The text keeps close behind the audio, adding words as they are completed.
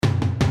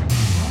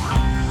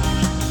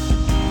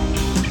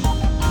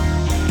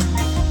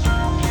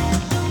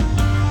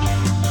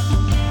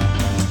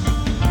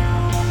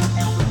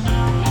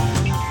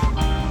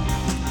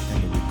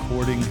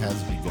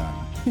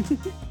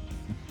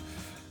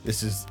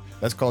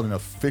That's called an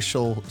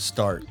official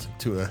start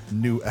to a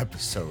new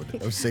episode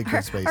of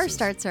Sacred Spaces. Our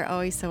starts are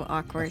always so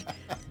awkward.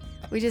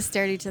 We just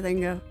stare at each other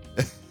and go,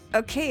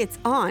 okay, it's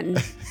on.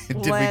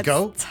 Did Let's we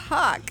go?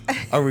 Talk.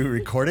 Are we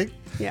recording?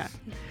 Yeah.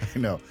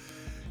 No.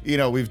 You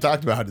know, we've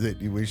talked about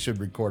that we should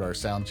record our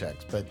sound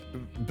checks,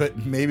 but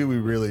maybe we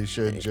really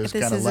should just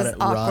kind of let it run. This is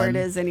as awkward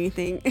as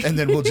anything. And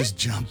then we'll just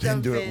jump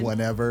into it in.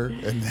 whenever.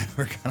 And then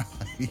we're kind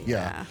of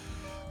yeah.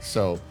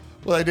 So,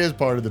 well, it is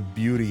part of the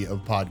beauty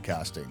of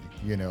podcasting.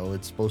 You know,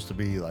 it's supposed to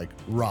be like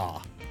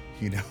raw,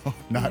 you know,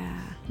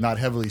 not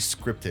heavily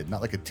scripted, not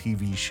like a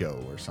TV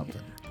show or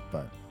something.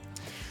 But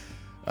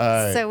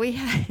so we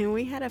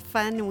had a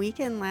fun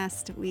weekend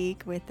last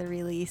week with the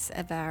release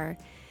of our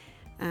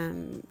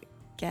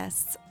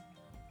guests.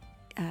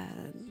 At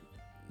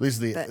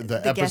least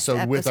the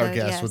episode with our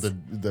guests, yes.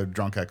 with the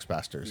drunk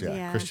ex-pastors.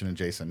 Yeah. Christian and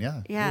Jason.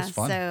 Yeah. Yeah. It was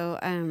fun.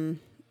 So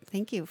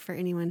thank you for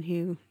anyone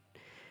who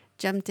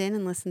jumped in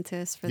and listened to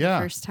us for the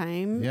first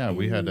time. Yeah.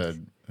 We had a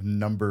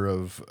number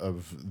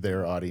of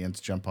their audience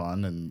jump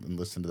on and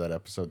listen to that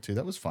episode too.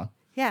 That was fun.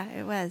 Yeah,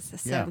 it was.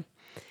 So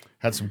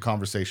had some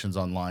conversations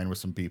online with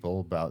some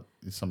people about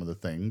some of the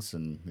things,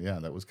 and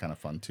that was kind of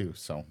fun too.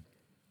 So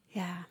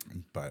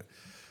but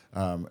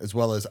as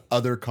well as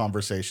other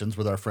conversations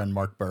with our friend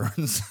Mark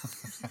Burns.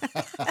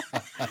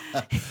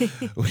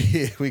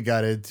 we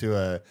got into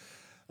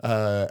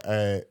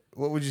a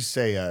what would you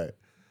say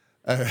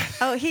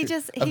he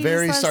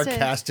very just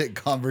sarcastic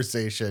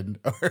conversation.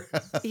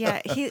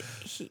 Yeah,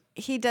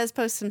 he does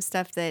post some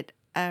stuff that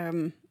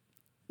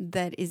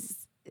that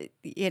is,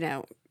 you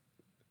know,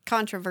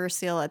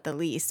 controversial at the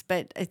least,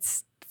 but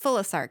it's full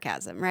of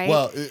sarcasm, right?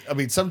 Well, I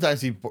mean,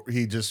 sometimes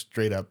he just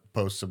straight up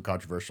posts some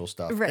controversial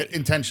stuff, right.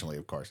 Intentionally,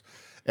 of course,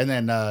 and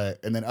then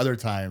other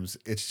times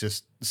it's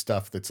just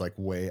stuff that's like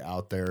way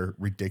out there,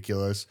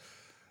 ridiculous,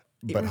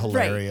 but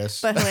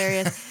hilarious. Right, but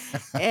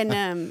hilarious.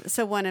 And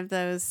so one of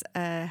those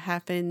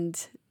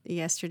happened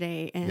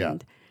yesterday,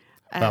 and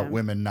about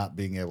women not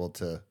being able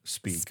to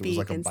speak. It was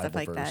like a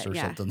Bible verse or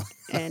something.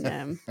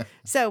 And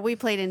so we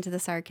played into the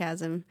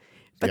sarcasm.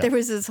 But there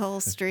was this whole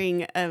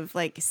string of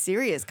like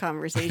serious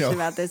conversation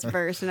about this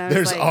verse, and I was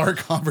There's our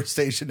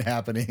conversation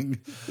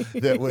happening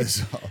that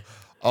was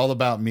all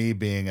about me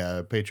being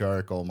a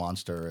patriarchal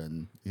monster,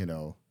 and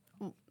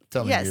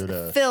telling you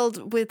to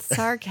filled with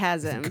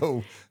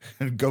sarcasm.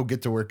 go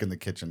get to work in the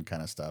kitchen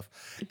kind of stuff.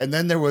 And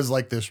then there was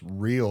like this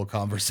real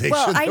conversation.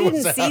 Well, I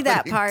didn't see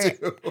that part.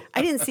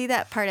 I didn't see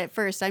that part at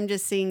first. I'm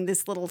just seeing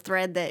this little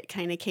thread that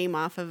kind of came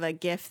off of a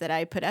GIF that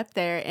I put up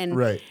there, and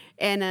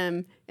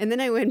and then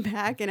I went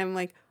back and I'm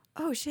like,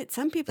 oh shit,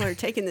 some people are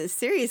taking this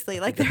seriously,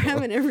 like they're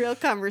having a real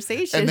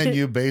conversation. And then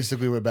you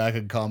basically went back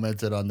and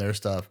commented on their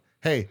stuff.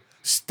 Hey,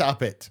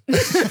 stop it.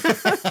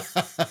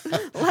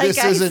 Like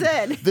I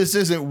said. This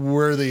isn't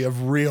worthy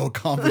of real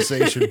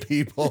conversation,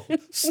 people.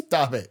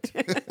 Stop it.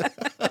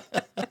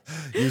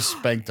 You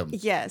spanked them.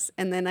 Yes.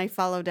 And then I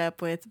followed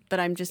up with, but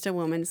I'm just a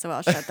woman, so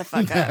I'll shut the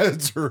fuck up.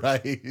 That's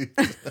right.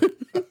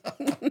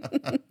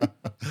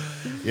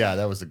 Yeah,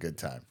 that was a good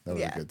time. That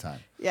was a good time.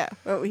 Yeah.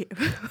 What we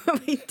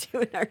do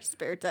in our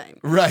spare time.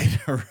 Right.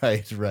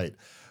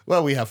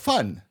 Well, we have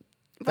fun.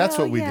 That's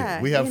what we do.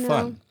 We have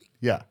fun.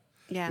 Yeah.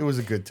 It was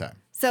a good time.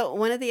 So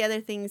one of the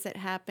other things that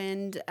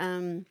happened,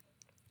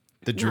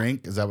 the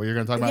drink, is that what you're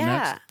going to talk about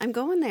next? Yeah, I'm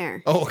going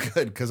there. Oh,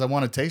 good, because I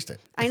want to taste it.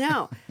 I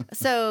know.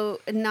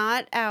 So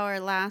not our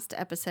last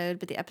episode,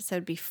 but the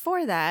episode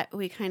before that,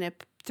 we kind of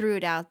threw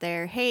it out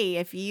there. Hey,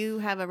 if you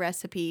have a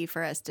recipe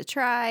for us to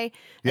try,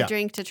 a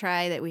drink to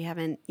try that we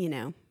haven't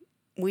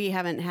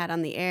had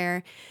on the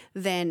air,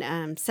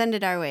 then send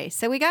it our way.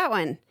 So we got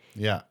one.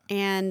 Yeah.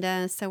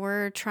 And so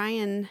we're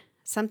trying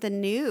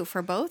something new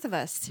for both of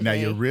us today. Now,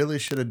 you really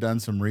should have done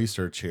some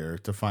research here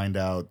to find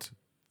out,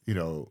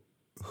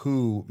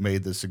 who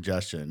made the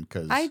suggestion.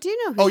 Cause I do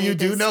know who. Oh, you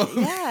do know?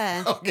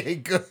 Yeah. Okay,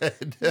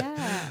 good.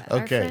 Yeah.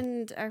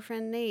 Okay. Our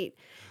friend Nate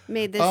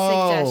made this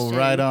suggestion. Oh,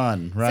 right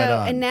on.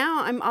 And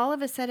now I'm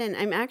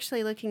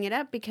actually looking it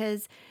up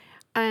because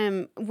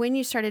when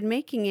you started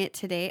making it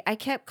today, I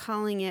kept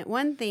calling it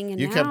one thing, and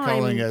you now kept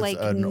calling I'm it like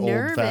an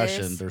nervous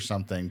old-fashioned or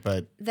something,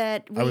 but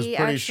that we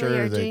actually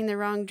are doing the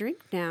wrong drink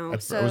now.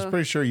 I was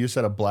pretty sure you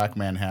said a Black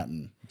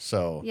Manhattan.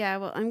 So yeah,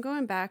 well, I'm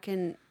going back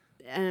and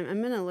I'm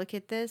going to look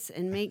at this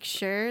and make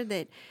sure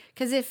that,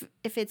 because if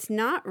it's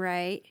not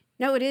right.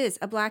 No, it is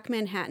a Black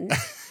Manhattan.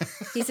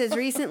 He says,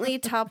 recently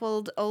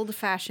toppled old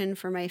fashioned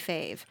for my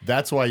fave.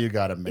 That's why you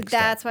got it mixed up.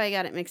 That's why I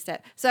got it mixed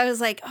up. So I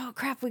was like, oh,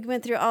 crap, we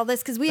went through all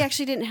this because we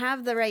actually didn't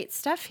have the right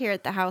stuff here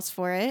at the house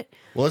for it.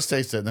 Well, let's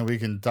taste it, and then we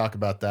can talk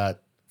about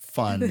that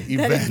fun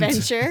event. That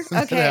adventure?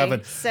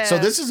 Okay. So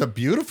this is a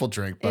beautiful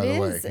drink, by the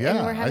way. Yeah,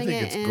 and we're having I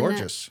think it's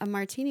gorgeous. A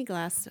martini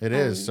glass. It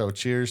is. So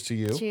cheers to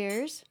you.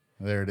 Cheers.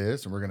 There it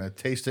is. And we're going to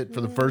taste it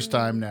for the first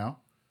time now.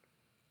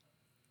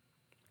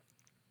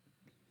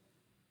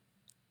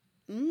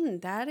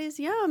 That is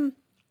yum.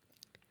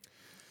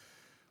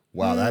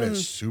 Wow, that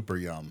is super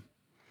yum.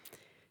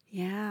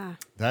 Yeah.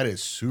 That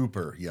is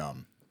super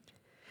yum.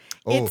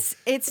 Oh.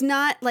 It's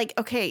not like,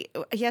 okay,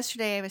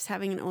 yesterday I was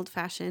having an old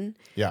fashioned.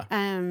 Yeah.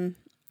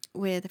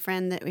 with a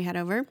friend that we had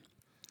over.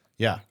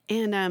 Yeah.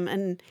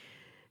 And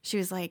she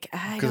was like,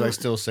 because I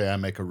still say I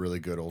make a really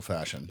good old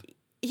fashioned.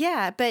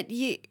 Yeah, but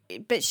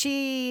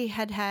she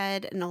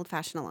had an old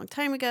fashioned a long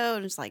time ago,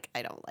 and was like,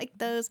 I don't like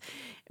those.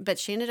 But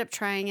she ended up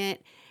trying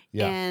it,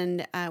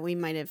 and we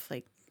might have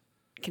like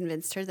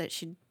convinced her that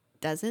she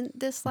doesn't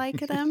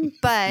dislike them.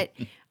 But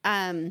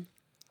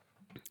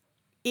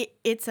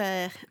it's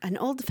an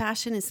old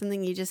fashioned is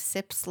something you just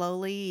sip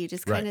slowly. You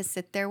just kind of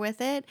sit there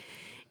with it,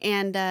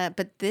 and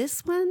but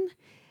this one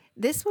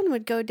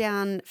would go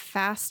down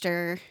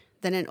faster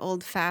than an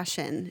old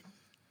fashioned.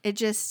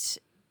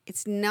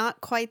 It's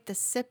not quite the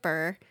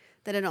sipper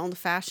that an old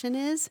fashioned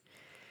is.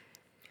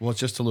 Well, it's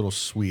just a little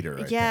sweeter.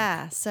 I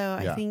think. So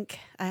I think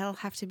I'll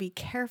have to be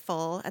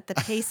careful at the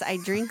pace I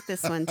drink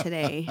this one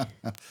today.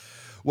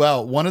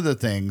 Well, one of the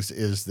things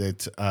is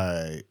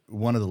that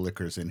one of the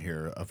liquors in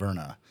here,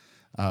 Averna,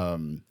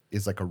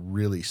 is like a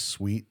really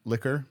sweet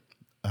liquor,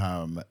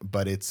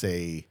 but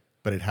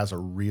it has a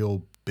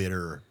real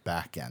bitter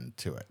back end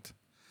to it.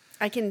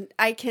 I can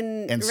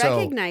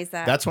recognize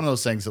that. That's one of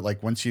those things that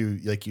like once you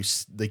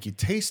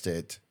taste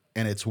it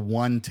and it's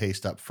one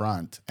taste up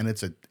front and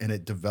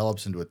it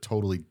develops into a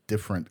totally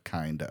different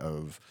kind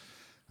of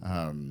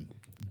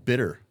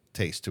bitter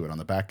taste to it on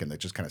the back end that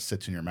just kind of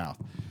sits in your mouth.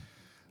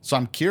 So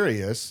I'm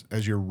curious,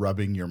 as you're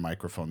rubbing your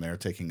microphone there,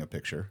 taking a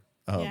picture.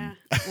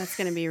 That's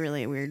going to be a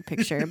really weird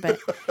picture, but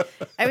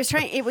I was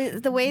trying. It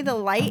was the way the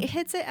light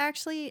hits it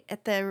actually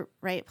at the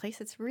right place.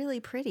 It's really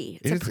pretty.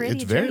 It's very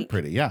drink.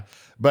 pretty, yeah.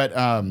 But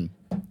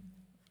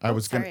I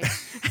was gonna.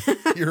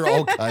 You're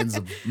all kinds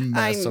of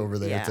mess over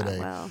there today.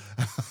 Well.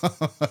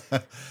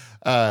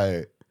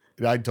 I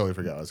totally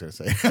forgot what I was going to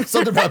say.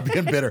 Something about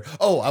being bitter.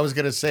 Oh, I was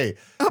going to say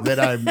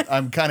that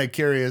I'm kind of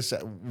curious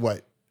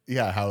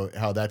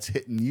how that's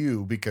hitting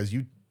you because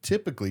you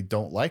typically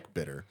don't like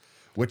bitter.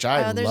 Which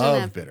I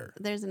love bitter.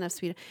 There's enough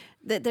sweet.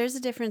 There's a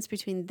difference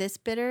between this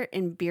bitter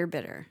and beer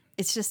bitter.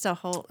 It's just a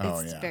whole.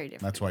 It's very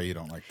different. That's why you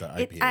don't like the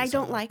IPA. I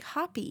don't like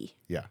hoppy.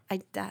 Yeah.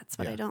 That's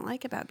what I don't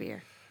like about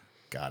beer.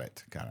 Got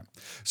it.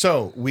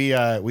 So we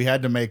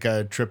had to make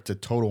a trip to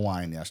Total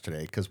Wine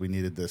yesterday because we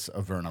needed this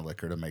Averna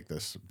liquor to make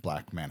this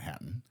Black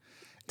Manhattan.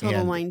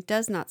 Total Wine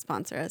does not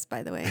sponsor us,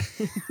 by the way.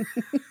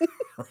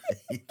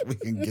 Right. We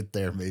can get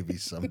there maybe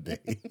someday.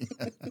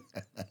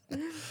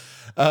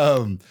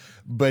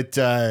 But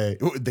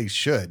they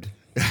should.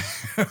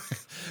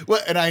 Well,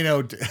 and I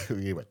know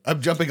anyway,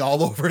 I'm jumping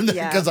all over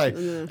because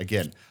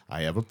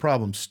I have a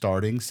problem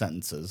starting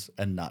sentences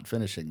and not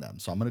finishing them.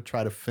 So I'm going to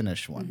try to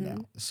finish one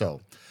now.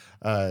 So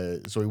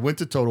we went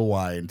to Total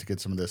Wine to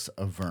get some of this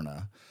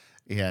Averna,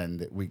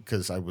 and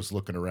because I was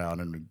looking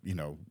around and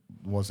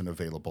wasn't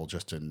available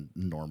just in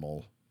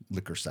normal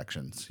liquor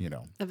sections,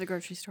 of the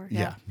grocery store.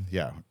 Yeah.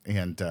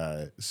 And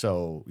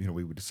so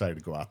we decided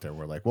to go out there.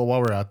 We're like, well,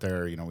 while we're out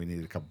there, we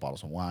needed a couple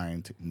bottles of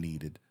wine.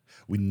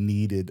 We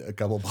needed a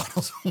couple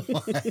bottles of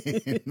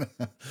wine.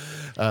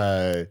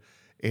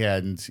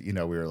 And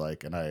we were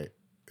like,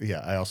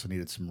 I also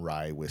needed some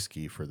rye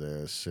whiskey for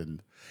this,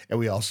 and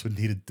we also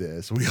needed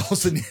this. We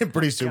also needed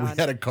pretty soon. We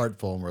had a cart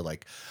full, and we're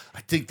like,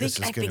 I think this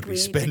is going to be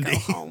spending.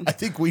 I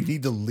think we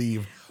need to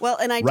leave. Well,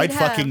 and I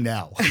fucking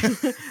now.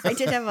 I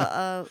did have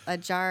a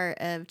jar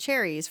of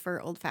cherries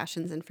for old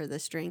fashions and for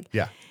this drink.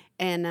 Yeah,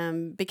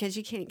 and because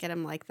you can't get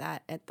them like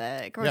that at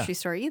the grocery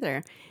store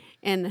either.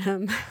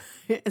 And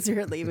as we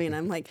were leaving,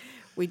 I'm like,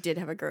 we did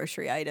have a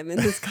grocery item in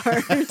this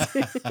cart.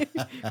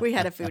 We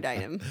had a food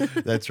item.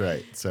 That's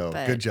right. So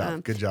good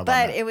job. Good job.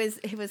 But it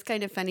was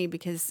kind of funny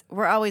because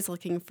we're always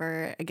looking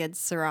for a good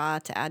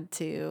Syrah to add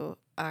to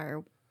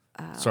our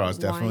Syrah is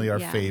definitely our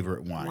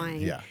favorite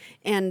wine. Yeah.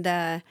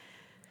 And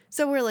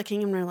so we're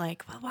looking and we're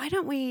like, well, why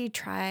don't we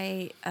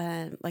try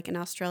like an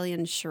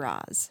Australian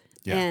Shiraz?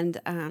 Yeah.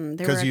 And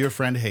because of your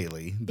friend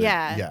Haley.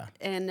 Yeah.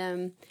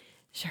 And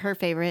her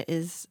favorite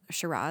is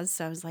Shiraz.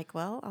 So I was like,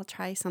 well, I'll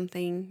try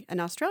an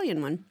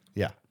Australian one.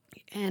 Yeah.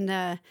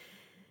 And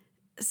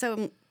so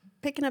I'm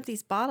picking up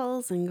these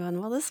bottles and going,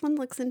 well, this one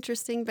looks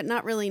interesting, but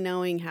not really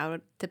knowing how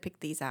to pick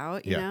these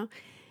out, you know?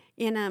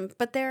 And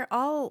but they're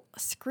all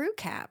screw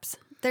caps.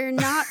 They're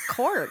not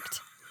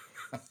corked.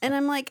 And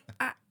I'm like,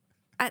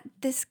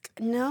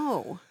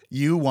 no.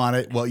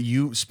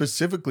 You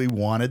specifically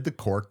wanted the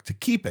cork to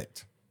keep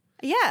it.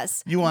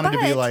 Yes. You wanted to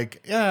be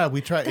like, yeah,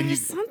 we tried.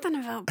 There's something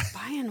about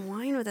buying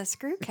wine with a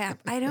screw cap.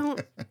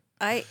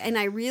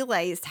 I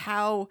realized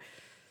how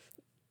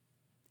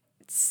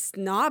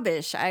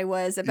snobbish I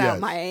was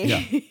about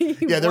my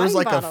there was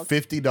like bottles.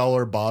 a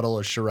 $50 bottle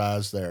of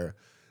Shiraz there,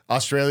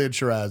 Australian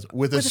Shiraz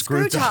with a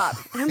screw top.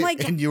 I'm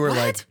like, and you were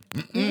what?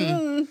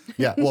 like,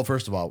 yeah. Well,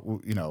 first of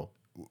all,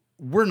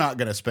 we're not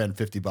going to spend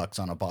 $50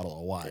 on a bottle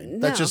of wine. No.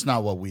 That's just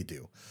not what we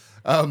do.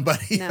 But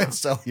even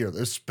so, here,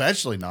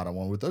 especially not on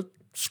one with a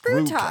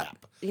screw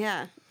top.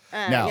 Yeah.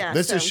 Now,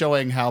 this is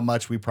showing how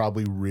much we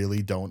probably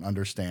really don't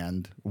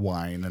understand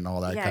wine and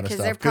all that kind of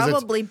stuff. Yeah, because they're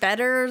probably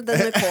better than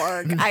the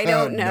cork. I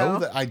don't know.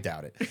 No, I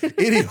doubt it.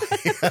 Anyway,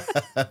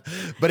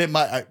 but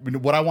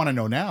what I want to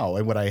know now,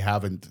 and what I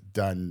haven't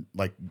done,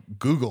 like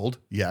Googled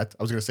yet,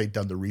 I was going to say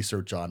done the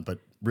research on, but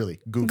really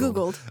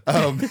Googled.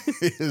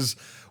 Is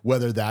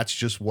whether that's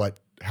just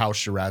how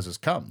Shirazes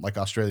come, like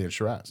Australian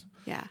Shiraz.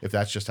 Yeah. If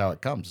that's just how it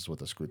comes, is what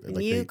the screw.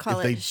 Like you call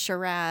it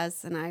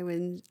Shiraz,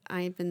 and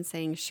I've been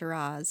saying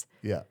Shiraz.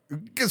 Yeah,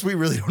 because we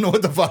really don't know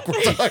what the fuck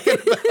we're talking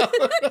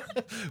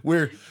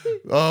about.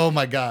 Oh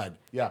my god,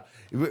 yeah,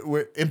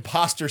 we're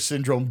imposter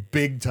syndrome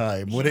big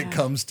time when it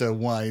comes to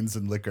wines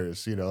and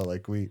liquors. You know,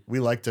 like we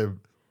like to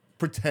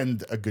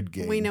pretend a good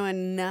game. We know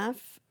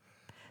enough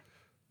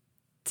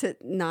to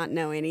not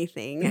know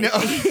anything. No,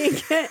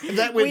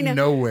 that went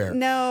nowhere.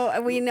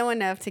 No, we know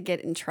enough to get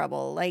in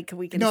trouble. Like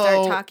we can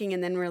start talking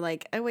and then we're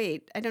like, oh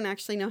wait, I don't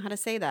actually know how to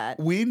say that.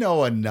 We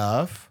know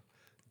enough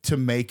to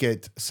make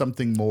it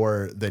something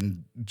more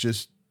than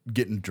just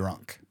getting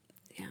drunk.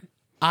 Yeah.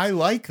 I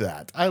like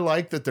that. I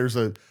like that there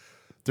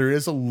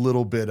is a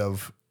little bit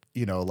of,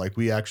 you know, like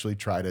we actually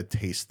try to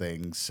taste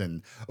things,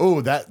 and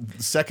that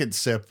second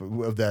sip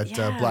of that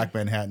Black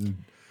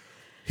Manhattan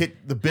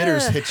the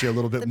bitters hit you a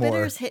little bit more. The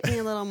bitters hit me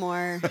a little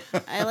more.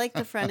 I like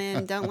the front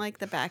end, don't like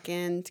the back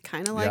end.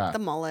 Kind of like the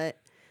mullet.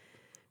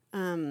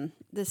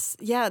 This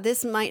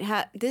might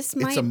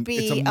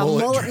be a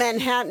mullet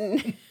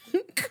Manhattan.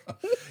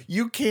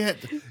 You can't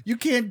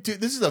do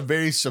this. Is a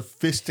very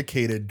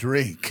sophisticated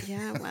drink.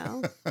 Yeah,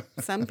 well,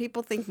 some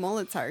people think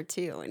mullets are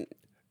too, and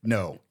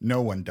no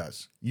one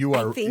does. You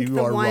are wrong.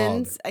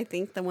 Wrong. I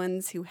think the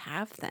ones who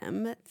have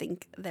them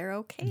think they're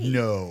okay.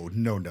 No.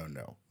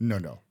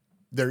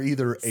 They're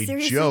either a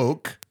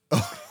joke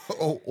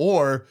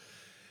or,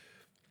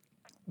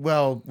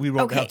 well, we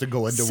won't have to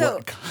go into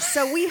what.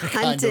 So we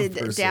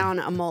hunted down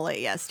a mullet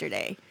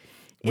yesterday.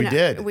 We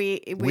did.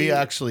 We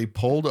actually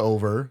pulled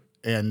over,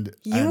 and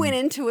you went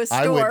into a store.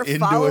 I went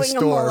into a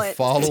store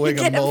following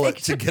a mullet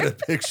to get a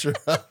picture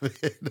of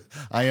it.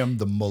 I am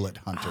the mullet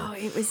hunter. Oh,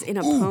 it was in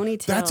a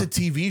ponytail. That's a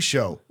TV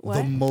show. What?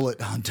 The Mullet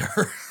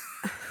Hunter.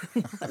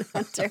 Mullet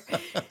Hunter.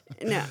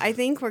 No, I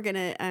think we're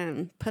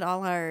gonna put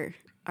all our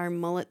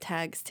mullet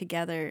tags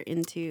together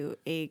into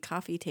a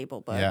coffee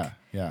table book.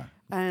 Yeah.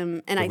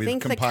 And I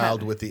think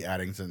compiled with the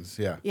Addingtons.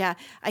 Yeah. Yeah.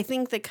 I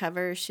think the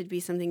cover should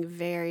be something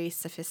very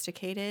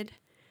sophisticated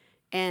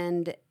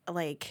and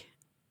like,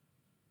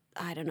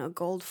 I don't know,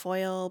 gold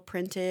foil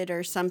printed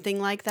or something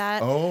like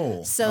that.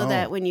 So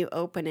that when you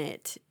open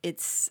it,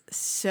 it's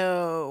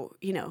so,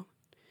 you know,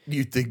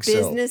 you think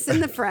business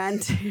in the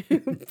front,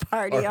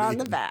 party on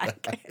the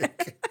back.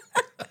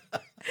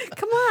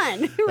 Come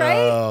on, right?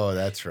 Oh,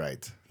 that's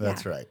right.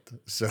 That's right.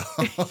 So,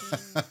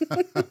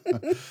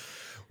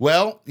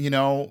 well, you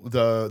know,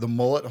 the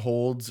mullet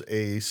holds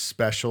a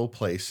special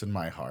place in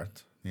my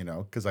heart, you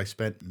know, because I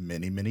spent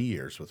many, many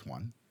years with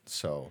one.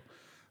 So,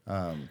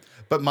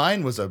 but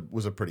mine was a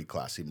pretty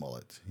classy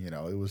mullet. You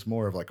know, it was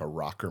more of like a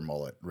rocker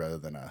mullet rather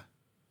than a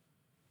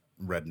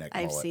redneck mullet.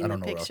 I've seen the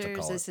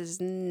pictures. This is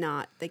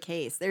not the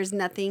case. There's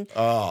nothing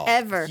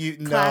ever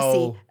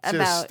classy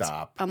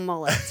about a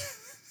mullet.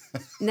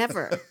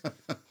 Never.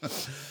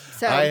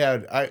 So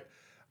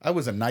I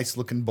was a nice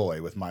looking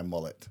boy with my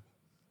mullet.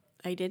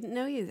 I didn't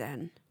know you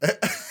then.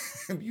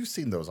 You've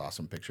seen those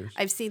awesome pictures.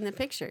 I've seen the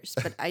pictures,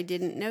 but I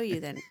didn't know you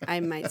then. I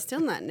might still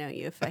not know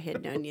you if I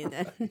had known you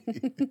then.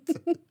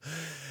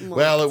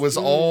 Well, it was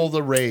all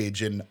the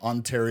rage in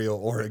Ontario,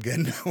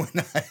 Oregon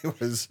when I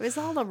was. It was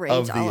all the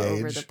rage all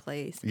over the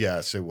place.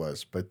 Yes, it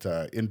was. But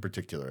in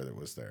particular, it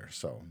was there.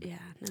 So yeah,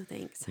 no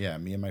thanks. Yeah,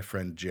 me and my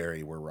friend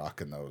Jerry were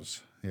rocking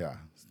those. Yeah,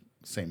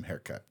 same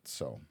haircut.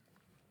 So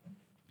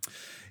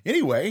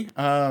anyway,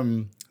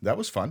 that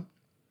was fun.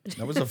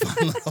 That was a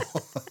fun little.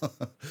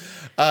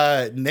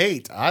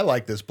 Nate, I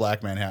like this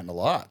Black Manhattan a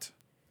lot.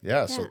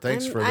 Yeah, so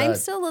thanks for that. I'm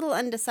still a little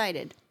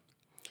undecided.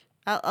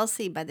 I'll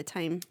see by the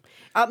time.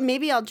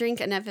 Maybe I'll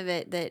drink enough of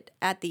it that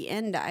at the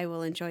end I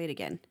will enjoy it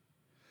again.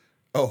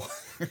 Oh,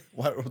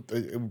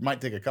 it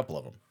might take a couple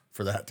of them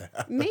for that to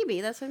happen.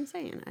 Maybe that's what I'm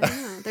saying. I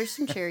don't know. There's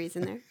some cherries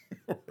in there.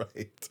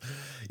 Right.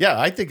 Yeah,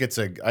 I think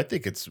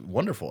it's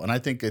wonderful, and I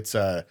think it's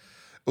I'm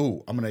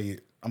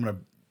gonna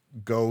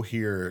go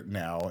here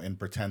now and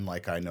pretend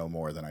like I know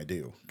more than I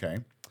do. Okay.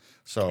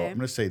 So I'm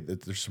going to say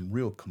that there's some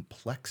real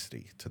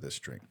complexity to this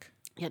drink.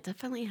 Yeah, it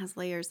definitely has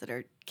layers that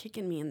are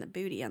kicking me in the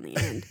booty on the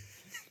end.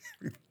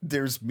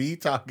 There's me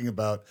talking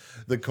about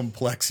the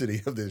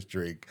complexity of this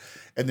drink,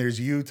 and there's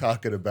you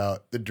talking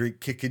about the drink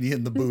kicking you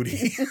in the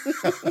booty.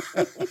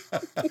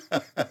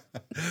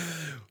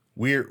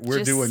 we're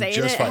just doing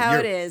just fine. How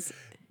it is.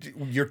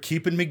 You're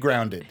keeping me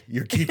grounded.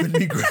 You're keeping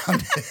me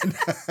grounded,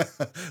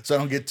 so I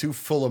don't get too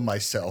full of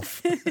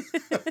myself.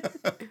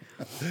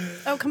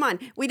 Oh, come on!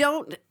 We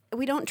don't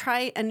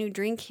try a new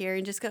drink here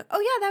and just go, "Oh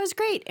yeah, that was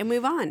great," and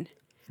move on.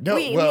 No,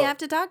 we have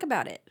to talk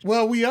about it.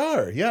 Well, we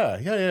are.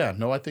 Yeah.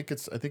 No, I think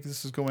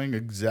this is going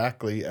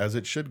exactly as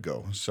it should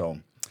go. So,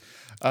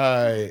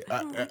 I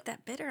don't like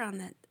that bitter on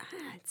that.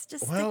 It's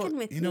just sticking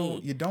with me.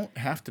 You don't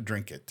have to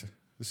drink it.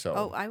 So.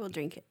 Oh, I will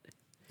drink it.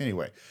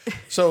 Anyway,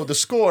 so the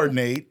score,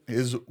 Nate,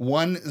 is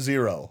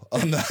 1-0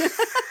 on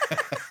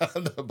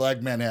the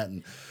Black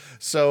Manhattan.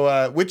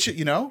 So, which,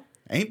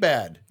 ain't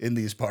bad in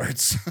these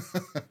parts.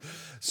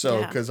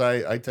 So, because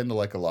I tend to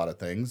like a lot of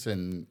things,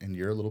 and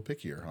you're a little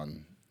pickier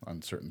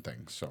on certain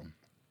things. So,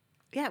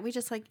 yeah, we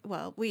just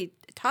we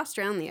tossed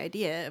around the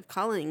idea of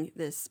calling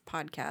this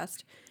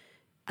podcast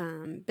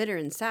Bitter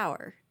and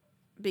Sour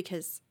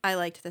because I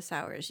liked the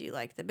sours, you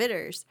like the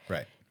bitters.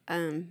 Right.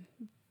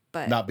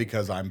 But not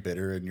because I'm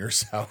bitter and you're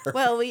sour.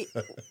 Well,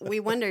 we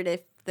wondered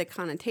if the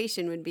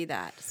connotation would be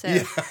that. So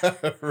yeah,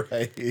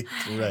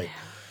 right.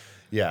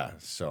 Yeah,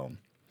 so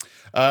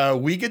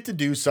we get to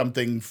do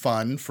something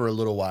fun for a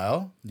little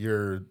while.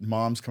 Your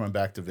mom's coming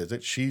back to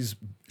visit. She's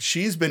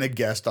been a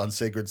guest on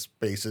Sacred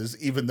Spaces,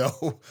 even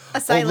though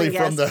only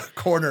from the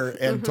corner,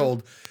 and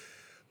told,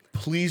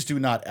 please do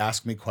not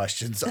ask me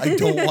questions. I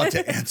don't want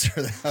to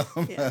answer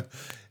them. Yeah.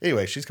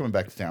 Anyway, she's coming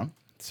back to town,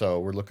 so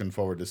we're looking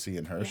forward to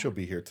seeing her. Yeah. She'll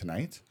be here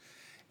tonight.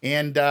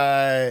 And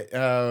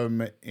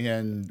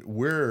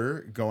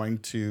we're going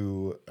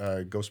to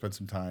go spend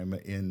some time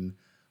in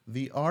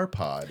the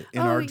R-Pod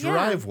in our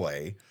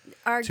driveway.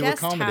 Our to guest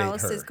accommodate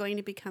house her. is going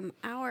to become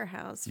our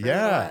house for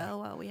a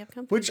while we have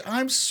company. Which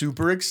I'm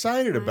super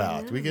excited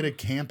about. We get to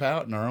camp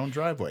out in our own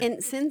driveway.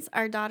 And since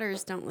our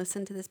daughters don't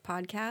listen to this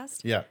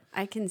podcast,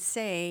 I can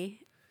say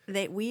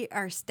that we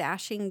are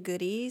stashing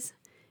goodies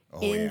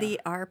in the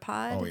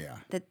R-Pod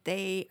that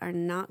they are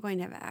not going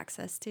to have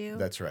access to.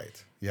 That's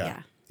right.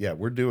 Yeah,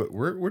 we're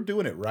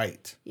doing it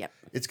right. Yep.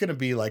 It's going to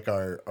be like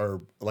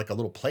our like a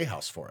little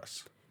playhouse for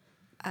us.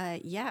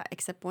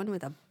 Except one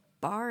with a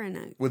bar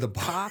and with a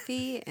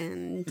coffee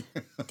and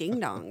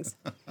ding dongs.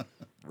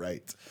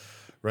 Right.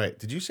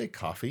 Did you say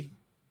coffee?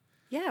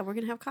 Yeah, we're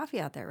gonna have coffee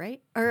out there,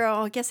 right? Or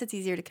I guess it's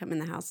easier to come in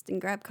the house and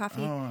grab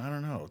coffee. Oh, I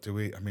don't know. Do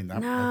we? I mean,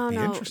 that'd be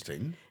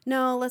interesting.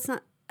 No, let's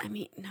not. I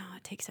mean, no,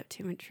 it takes up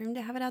too much room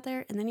to have it out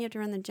there, and then you have to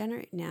run the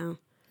generator. No,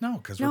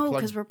 because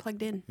we're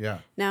plugged in. Yeah.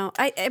 No,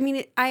 I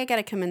mean, I got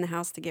to come in the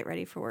house to get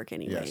ready for work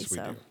anyway. Yes, we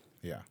do.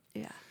 Yeah.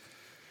 Yeah.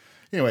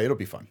 Anyway, it'll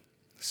be fun.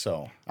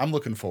 So I'm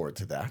looking forward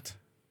to that.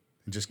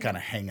 And just kind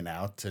of hanging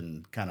out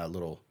and kind of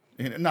little.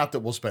 Not that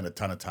we'll spend a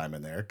ton of time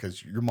in there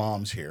because your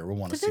mom's here. We'll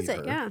want to see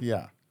her.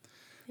 Yeah.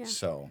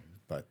 So,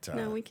 but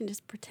no, we can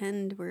just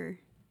pretend we're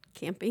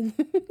camping.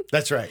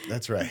 That's right.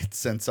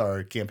 Since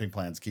our camping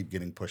plans keep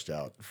getting pushed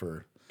out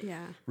for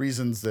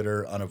reasons that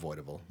are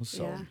unavoidable.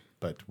 So,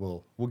 but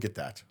we'll get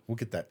that. We'll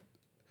get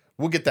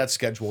that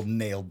schedule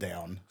nailed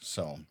down.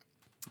 So,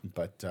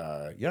 but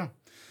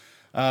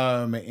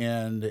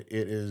and it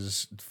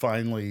is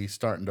finally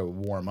starting to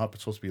warm up.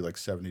 It's supposed to be like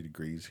 70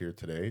 degrees here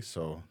today,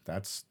 so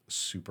that's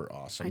super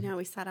awesome. I know.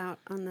 We sat out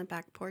on the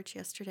back porch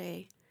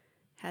yesterday,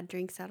 had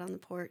drinks out on the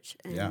porch,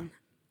 and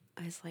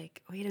I was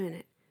like, wait a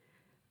minute.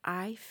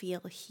 I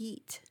feel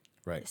heat.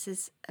 Right. This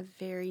is a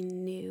very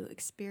new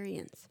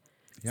experience.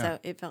 Yeah. So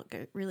it felt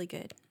good, really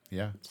good.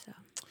 Yeah. So.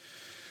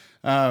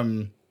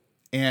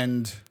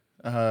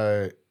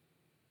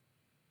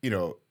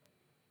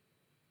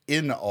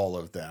 In all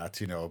of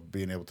that,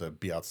 being able to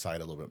be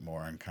outside a little bit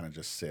more and kind of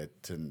just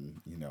sit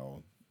and,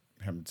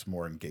 having some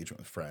more engagement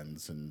with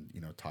friends and,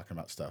 talking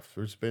about stuff.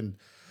 We've been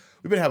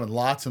having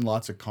lots and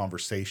lots of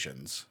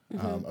conversations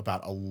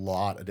about a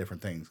lot of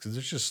different things because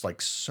there's just like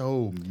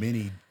so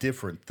many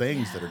different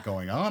things that are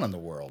going on in the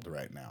world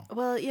right now.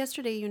 Well,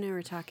 yesterday you and I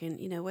were talking,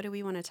 what do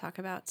we want to talk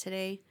about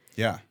today?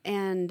 Yeah.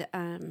 And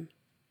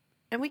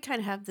we kind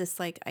of have this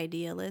like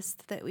idea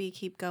list that we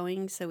keep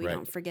going so we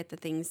don't forget the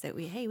things that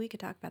we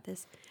could talk about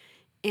this.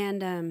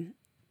 And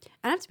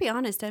I have to be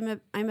honest,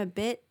 I'm a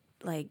bit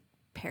like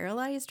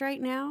paralyzed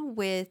right now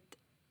with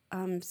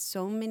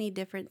so many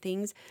different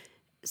things,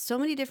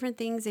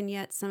 and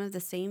yet some of the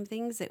same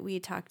things that we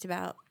talked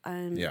about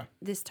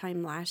this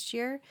time last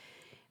year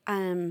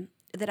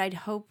that I'd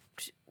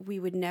hoped we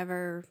would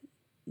never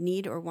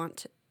need or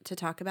want to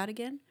talk about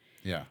again.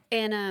 Yeah.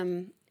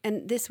 And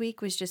this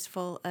week was just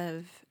full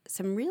of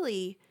some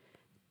really,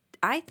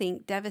 I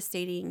think,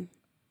 devastating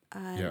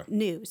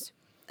news,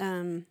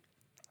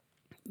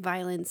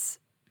 violence,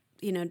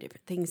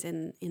 different things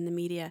in the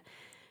media,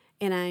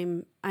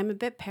 and I'm a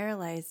bit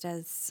paralyzed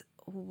as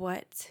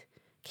what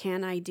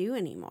can I do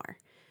anymore,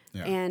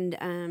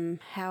 and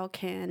how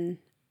can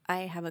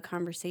I have a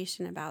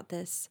conversation about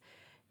this,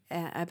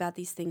 about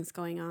these things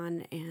going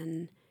on,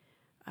 and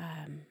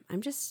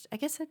I'm just, I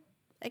guess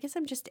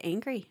I'm just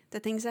angry. The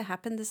things that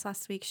happened this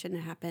last week shouldn't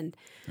have happened.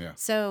 Yeah.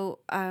 So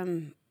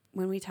when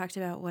we talked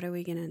about what are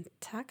we going to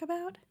talk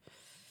about?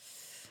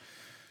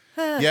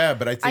 But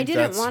I think I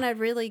didn't want to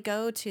really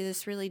go to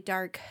this really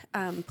dark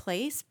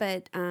place,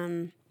 but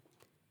I'm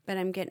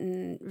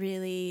getting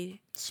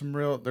really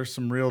there's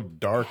some real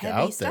dark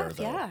out stuff,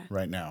 there though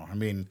right now. I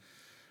mean,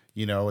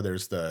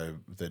 there's the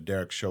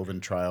Derek Chauvin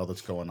trial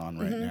that's going on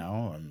right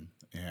now,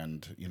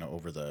 and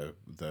over the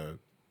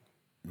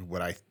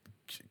what I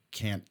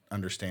can't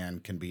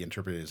understand can be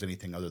interpreted as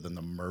anything other than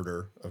the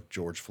murder of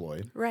George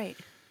Floyd. Right.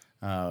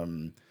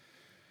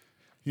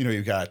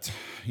 You got,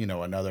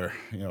 another,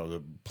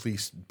 the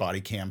police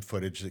body cam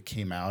footage that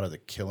came out of the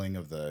killing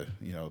of the,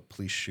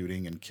 police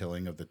shooting and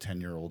killing of the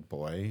 10-year-old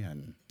boy.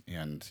 And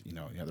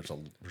there's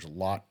a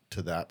lot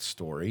to that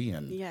story.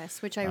 And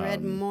yes, which I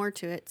read more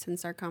to it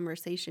since our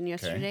conversation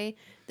yesterday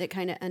that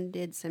kind of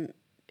undid some,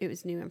 it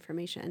was new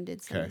information,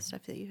 undid some of the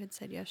stuff that you had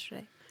said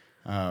yesterday.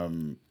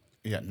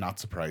 Not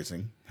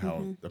surprising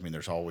how,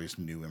 there's always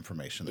new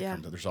information that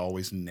comes. There's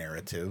always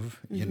narrative,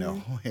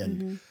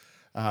 and,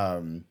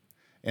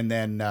 and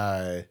then,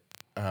 at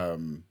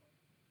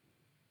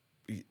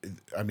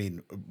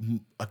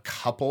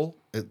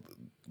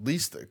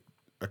least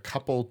a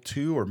couple,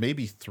 2 or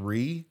maybe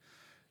 3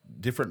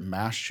 different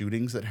mass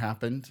shootings that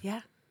happened,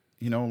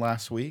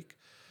 last week.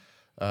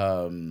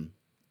 One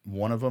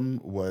of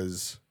them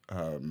was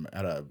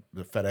at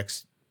the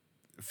FedEx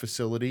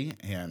facility,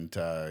 and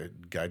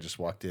guy just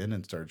walked in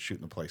and started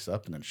shooting the place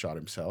up and then shot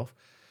himself.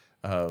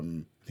 I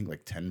think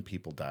like 10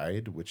 people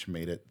died, which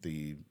made it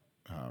the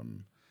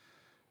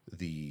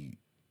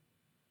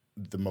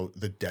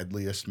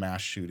deadliest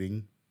mass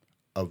shooting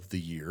of the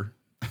year.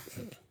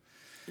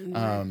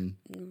 In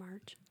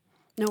March.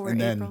 No, we're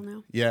April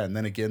now. Yeah, and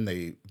then again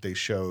they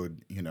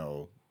showed,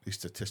 the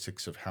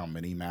statistics of how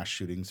many mass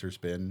shootings there's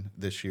been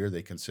this year.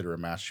 They consider a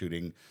mass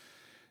shooting,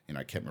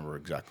 I can't remember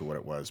exactly what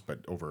it was, but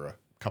over a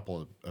couple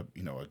of,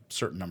 a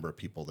certain number of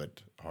people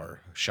that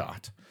are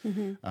shot,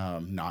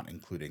 not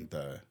including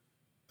the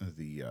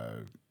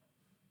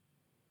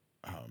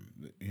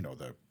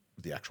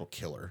actual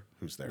killer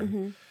who's there.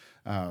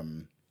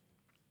 And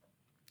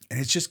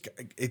it's just,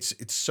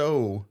 it's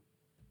so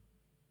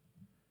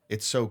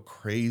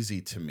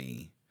crazy to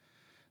me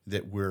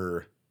that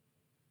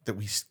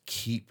we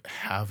keep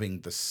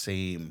having the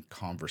same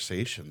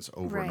conversations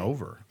over and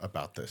over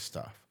about this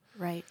stuff.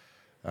 Right.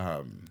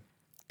 And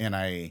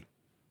I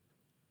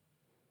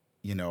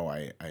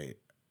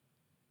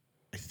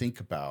think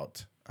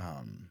about,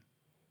 I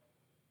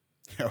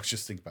was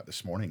just thinking about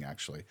this morning,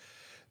 actually.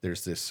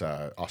 There's this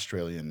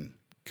Australian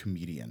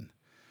comedian,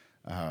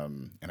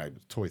 and I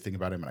totally think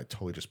about him, and I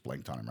totally just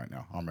blanked on him right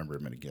now. I'll remember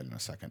him again in a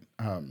second.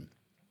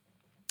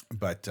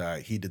 But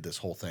he did this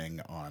whole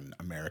thing on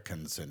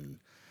Americans and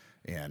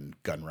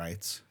gun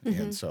rights.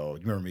 And so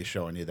you remember me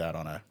showing you that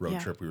on a road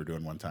trip we were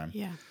doing one time?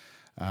 Yeah.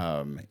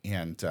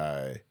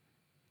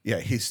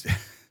 He's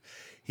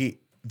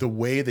the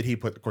way that he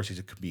put, of course, he's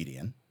a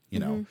comedian,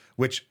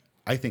 which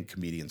I think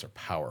comedians are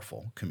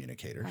powerful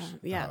communicators.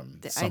 I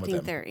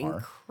think they're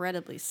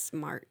incredibly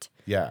smart.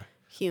 Yeah.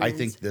 Humans. I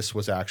think this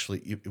was actually,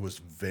 it was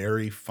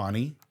very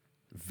funny,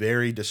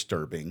 very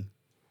disturbing,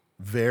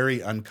 very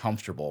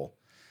uncomfortable,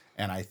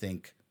 and I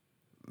think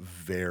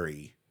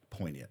very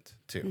poignant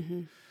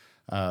too.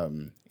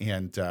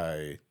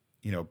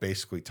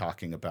 Basically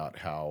talking about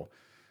how,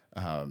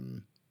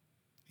 in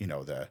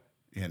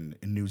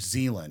New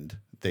Zealand,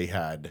 they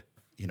had,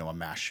 a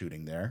mass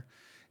shooting there.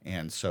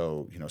 And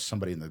so,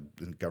 somebody in the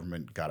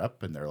government got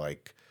up and they're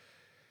like,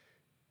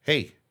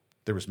 hey,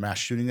 there was mass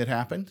shooting that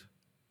happened.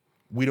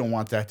 We don't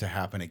want that to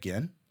happen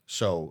again.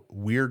 So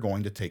we're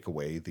going to take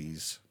away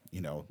these,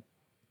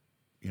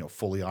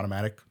 fully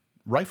automatic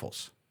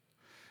rifles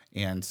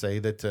and say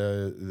that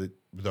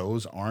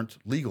those aren't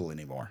legal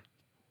anymore,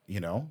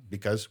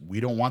 because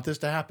we don't want this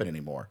to happen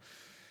anymore.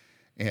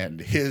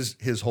 And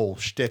his whole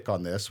shtick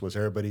on this was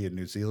everybody in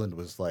New Zealand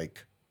was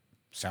like,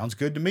 sounds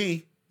good to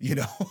me.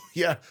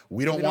 Yeah,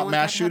 we don't want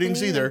mass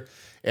shootings either.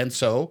 And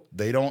so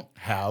they don't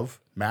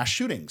have mass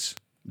shootings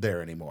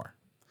there anymore.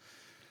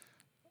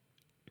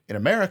 In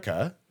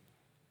America,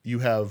 you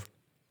have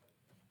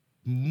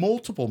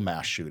multiple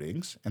mass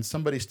shootings, and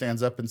somebody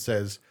stands up and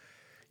says,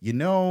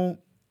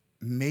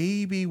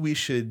 maybe we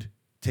should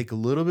take a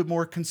little bit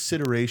more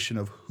consideration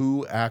of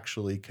who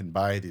actually can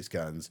buy these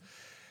guns.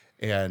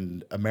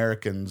 And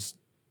Americans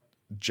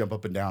jump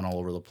up and down all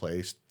over the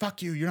place.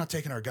 Fuck you, you're not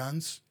taking our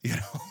guns.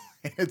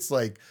 It's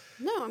like,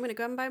 no, I'm going to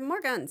go and buy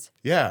more guns.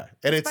 Yeah.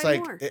 And Let's it's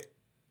like,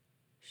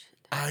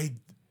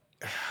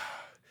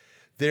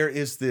 there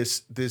is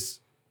this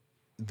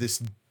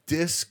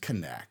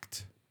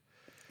disconnect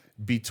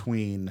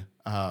between,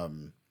 I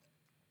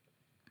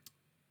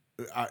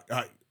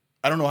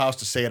don't know how else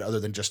to say it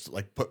other than just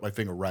like put my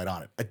finger right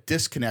on it. A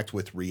disconnect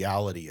with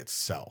reality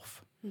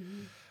itself,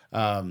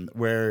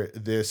 where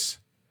this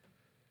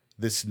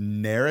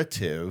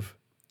narrative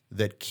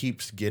that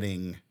keeps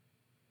getting,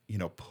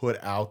 put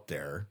out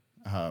there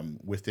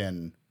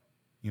within,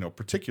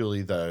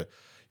 particularly the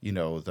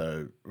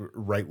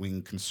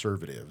right-wing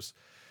conservatives,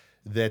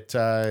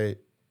 that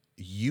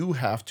you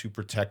have to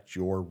protect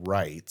your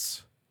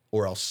rights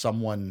or else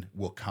someone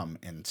will come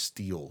and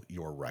steal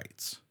your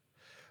rights.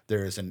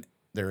 There is an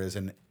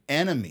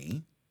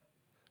enemy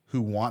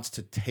who wants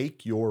to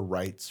take your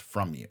rights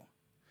from you.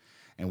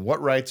 And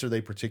what rights are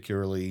they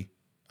particularly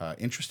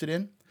interested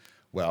in?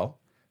 Well,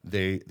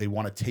 they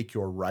want to take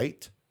your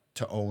right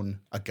to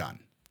own a gun.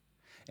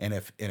 And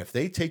if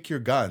they take your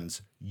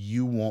guns,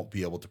 you won't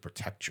be able to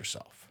protect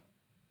yourself.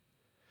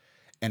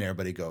 And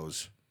everybody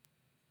goes,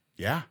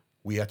 yeah,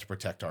 we have to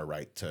protect our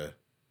right to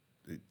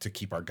to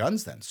keep our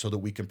guns then so that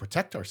we can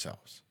protect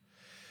ourselves.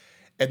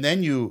 And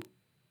then you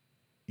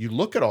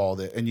look at all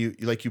that and you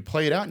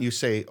play it out and you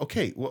say,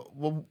 okay,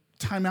 well,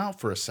 time out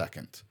for a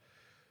second.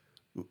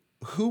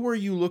 Who are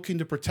you looking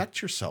to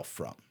protect yourself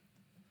from?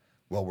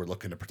 Well, we're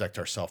looking to protect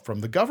ourselves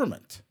from the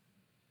government.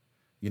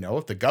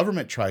 If the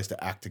government tries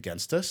to act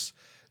against us,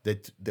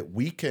 that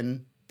we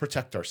can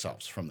protect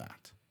ourselves from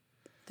that.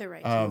 The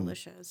right to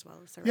militia as well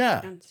as the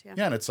right to guns.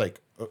 Yeah, and it's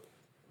like,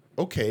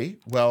 okay,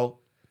 well,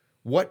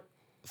 what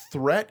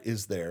threat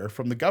is there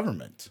from the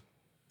government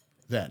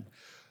then?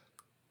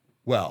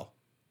 Well,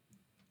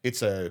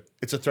 it's a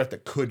threat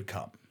that could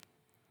come,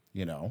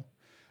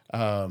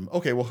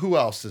 Okay, well, who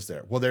else is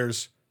there? Well,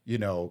 there's,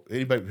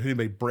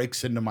 anybody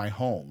breaks into my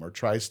home or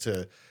tries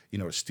to,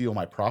 steal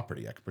my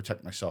property. I can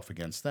protect myself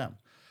against them.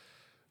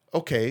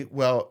 Okay,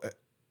 well,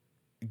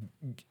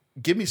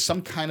 give me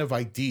some kind of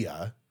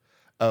idea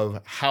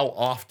of how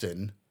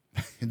often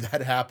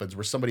that happens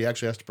where somebody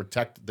actually has to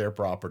protect their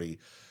property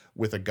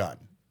with a gun,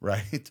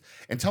 right?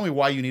 And tell me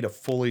why you need a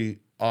fully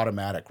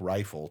automatic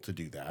rifle to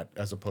do that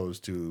as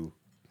opposed to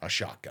a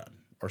shotgun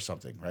or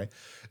something, right?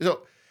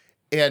 So,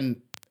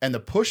 and the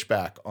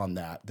pushback on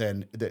that,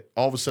 then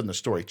all of a sudden the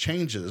story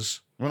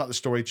changes. Well, not the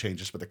story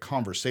changes, but the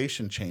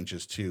conversation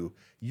changes to,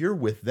 you're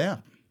with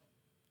them.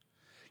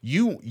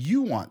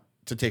 You want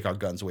to take our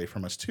guns away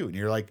from us too. And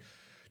you're like,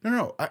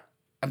 no,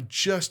 I'm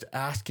just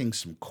asking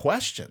some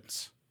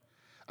questions.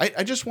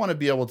 I just want to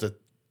be able to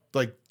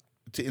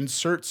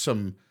insert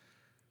some,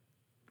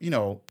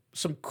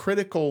 some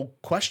critical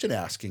question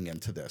asking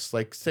into this.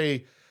 Like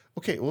say,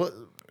 okay, well,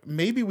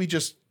 maybe we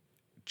just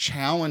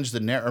challenge the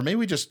narrative, or maybe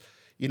we just,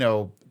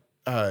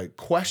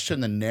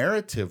 question the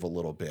narrative a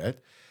little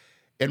bit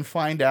and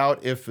find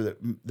out if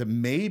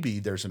maybe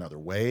there's another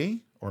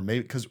way, or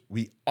maybe because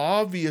we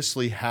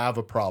obviously have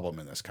a problem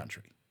in this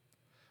country.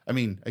 I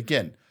mean,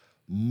 again,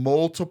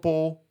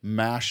 multiple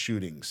mass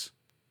shootings.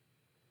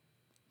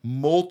 And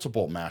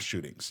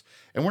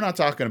we're not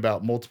talking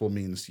about multiple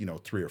means,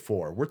 3 or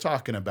 4. We're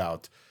talking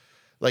about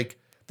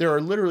there are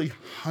literally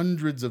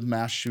hundreds of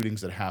mass shootings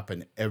that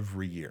happen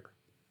every year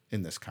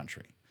in this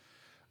country.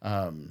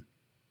 And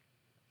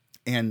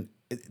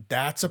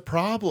that's a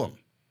problem.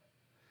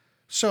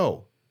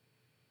 So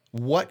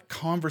what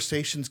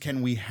conversations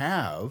can we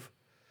have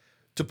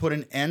to put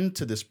an end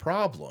to this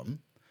problem?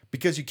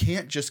 Because you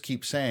can't just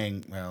keep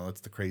saying, well, it's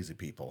the crazy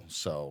people.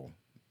 So,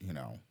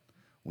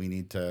 we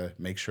need to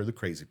make sure the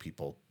crazy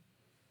people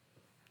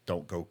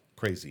don't go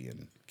crazy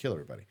and kill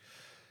everybody.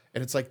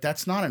 And it's like,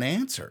 that's not an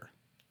answer.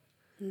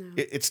 No.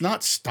 It's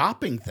not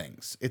stopping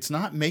things. It's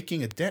not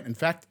making a dent. In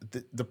fact,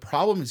 the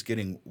problem is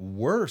getting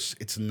worse.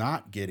 It's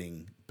not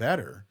getting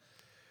better.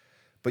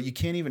 But you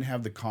can't even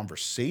have the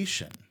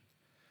conversation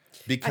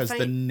because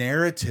the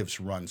narratives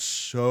run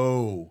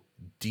so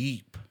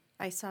deep.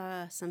 I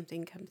saw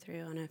something come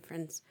through on a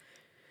friend's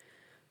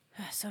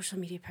social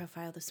media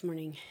profile this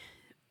morning.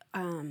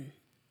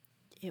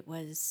 It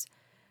was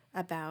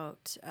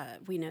about,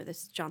 we know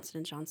this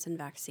Johnson & Johnson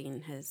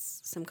vaccine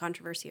has some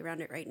controversy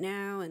around it right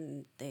now,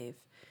 and they've...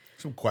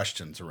 Some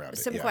questions around it.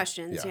 Some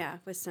questions,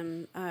 with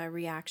some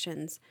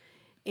reactions.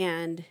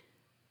 And...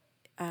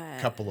 a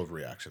couple of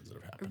reactions that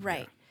have happened. Right.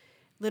 Yeah.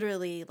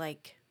 Literally,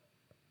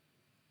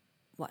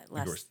 what,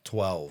 less...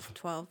 12.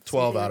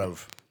 12 out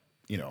of...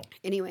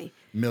 anyway,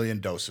 million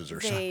doses or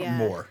something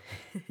more.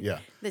 Yeah.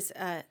 This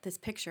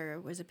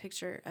picture was a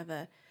picture of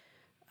a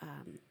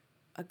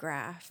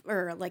graph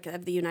or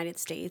of the United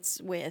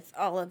States with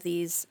all of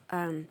these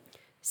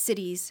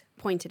cities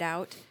pointed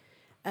out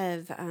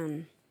of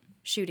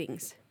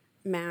shootings,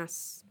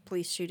 mass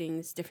police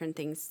shootings, different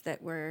things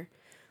that were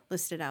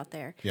listed out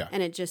there. Yeah.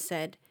 And it just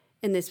said,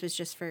 and this was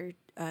just for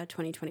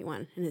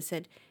 2021, and it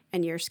said,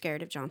 and you're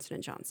scared of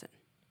Johnson & Johnson.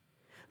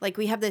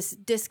 We have this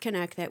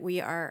disconnect that we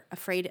are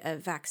afraid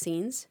of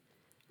vaccines,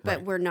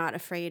 but we're not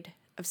afraid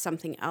of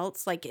something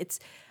else. I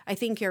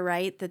think you're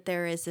right that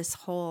there is this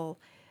whole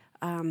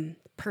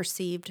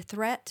perceived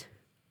threat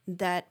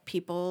that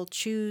people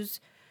choose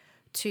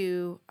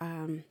to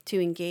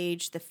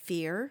engage the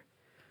fear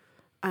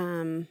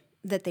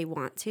that they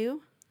want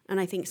to. And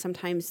I think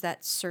sometimes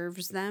that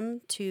serves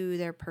them to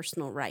their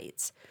personal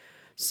rights.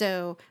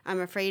 So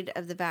I'm afraid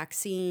of the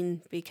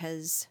vaccine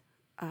because...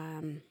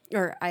 I'm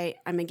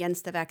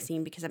against the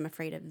vaccine because I'm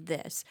afraid of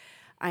this.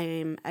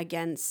 I'm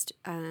against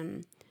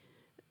gun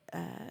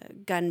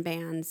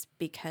bans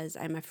because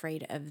I'm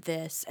afraid of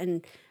this.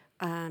 And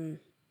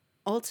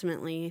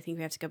ultimately, I think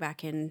we have to go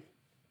back and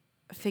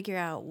figure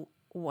out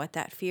what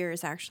that fear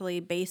is actually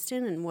based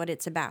in and what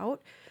it's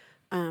about.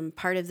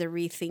 Part of the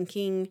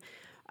rethinking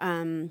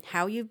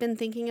how you've been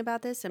thinking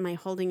about this. Am I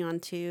holding on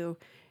to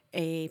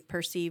a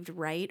perceived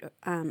right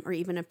or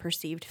even a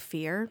perceived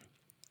fear?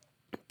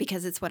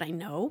 Because it's what I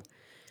know,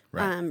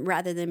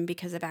 rather than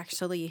because I've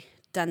actually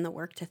done the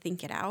work to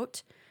think it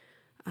out.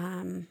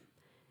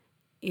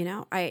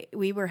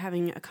 We were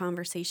having a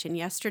conversation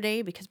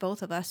yesterday because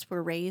both of us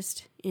were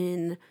raised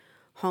in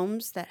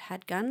homes that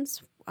had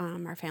guns.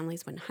 Our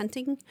families went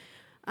hunting.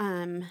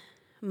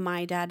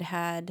 My dad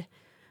had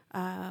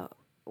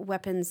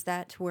weapons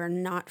that were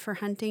not for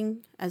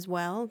hunting as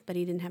well, but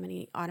he didn't have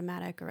any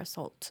automatic or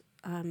assault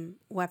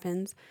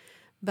weapons.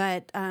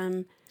 But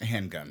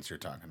handguns you're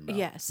talking about.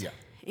 Yes. Yeah.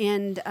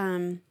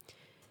 And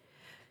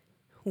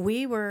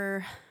we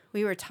were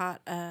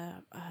taught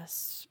a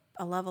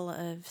level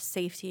of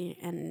safety,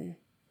 and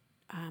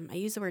I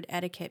use the word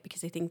etiquette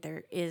because I think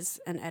there is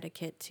an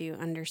etiquette to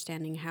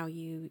understanding how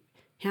you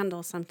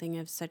handle something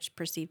of such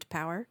perceived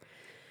power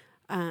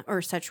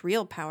or such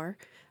real power.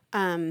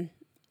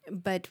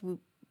 But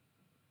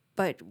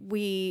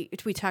we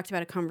talked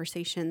about a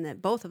conversation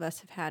that both of us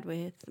have had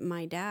with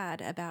my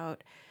dad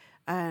about,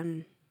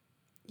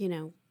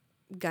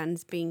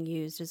 guns being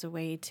used as a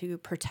way to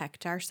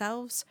protect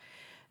ourselves.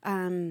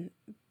 And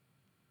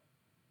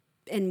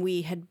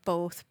we had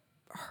both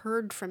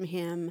heard from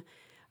him,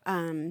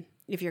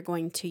 if you're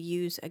going to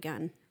use a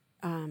gun,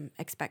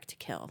 expect to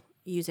kill.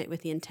 Use it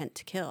with the intent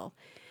to kill.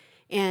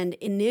 And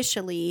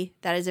initially,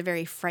 that is a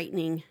very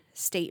frightening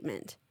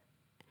statement.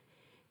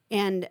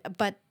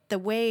 But the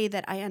way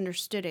that I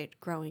understood it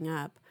growing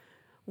up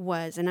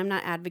was, and I'm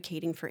not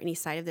advocating for any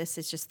side of this,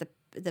 it's just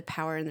the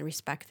power and the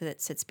respect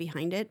that sits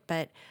behind it,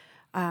 but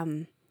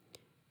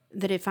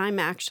that if I'm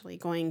actually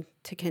going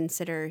to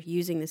consider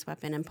using this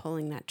weapon and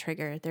pulling that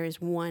trigger, there is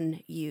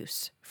one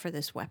use for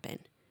this weapon.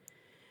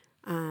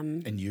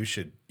 And you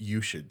should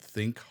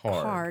think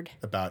hard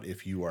about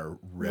if you are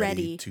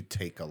ready to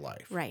take a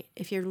life. Right.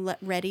 If you're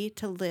ready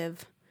to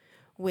live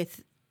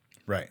with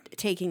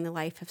taking the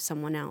life of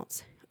someone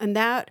else. And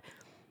that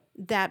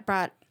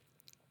brought,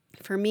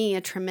 for me,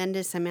 a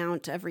tremendous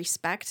amount of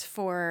respect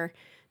for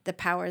the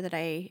power that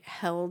I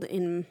held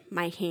in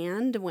my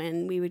hand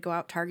when we would go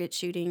out target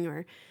shooting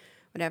or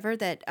whatever,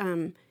 that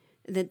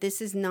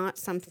this is not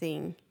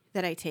something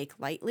that I take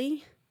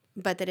lightly,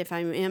 but that if I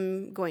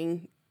am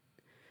going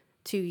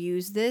to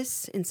use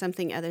this in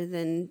something other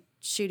than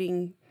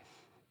shooting,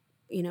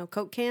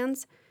 Coke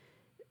cans,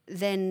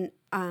 then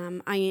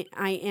I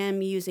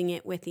am using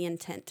it with the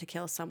intent to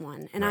kill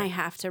someone, and I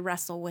have to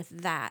wrestle with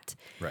that.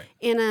 Right.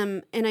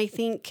 And I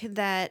think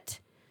that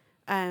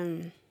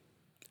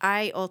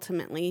I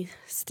ultimately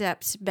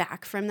stepped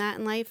back from that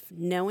in life,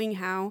 knowing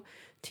how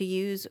to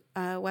use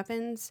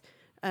weapons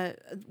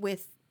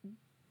with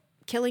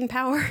killing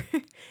power,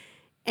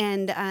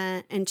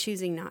 and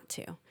choosing not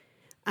to.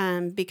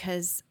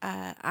 Because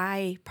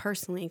I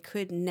personally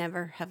could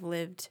never have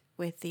lived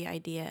with the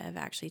idea of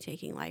actually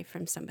taking life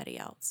from somebody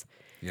else.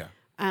 Yeah.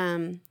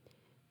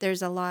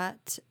 There's a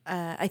lot,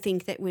 I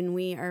think that when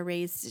we are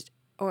raised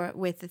or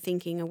with the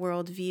thinking, a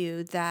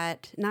worldview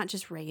that not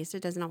just raised,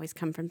 it doesn't always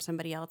come from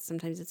somebody else.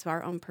 Sometimes it's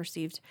our own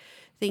perceived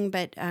thing.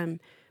 But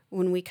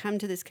when we come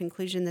to this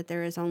conclusion that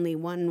there is only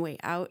one way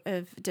out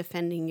of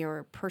defending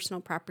your personal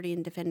property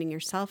and defending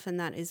yourself, and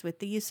that is with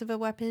the use of a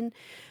weapon,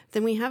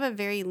 then we have a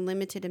very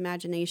limited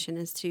imagination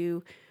as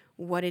to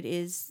what it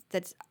is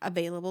that's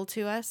available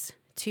to us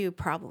to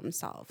problem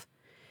solve.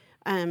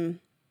 I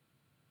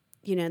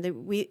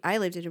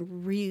lived in a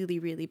really,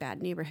 really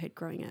bad neighborhood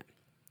growing up.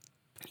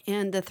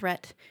 And the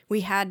threat,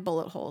 we had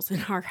bullet holes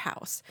in our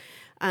house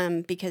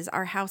because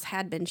our house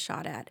had been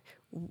shot at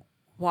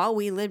while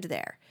we lived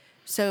there.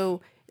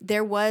 So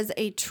there was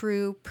a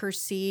true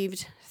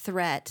perceived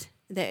threat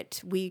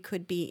that we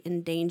could be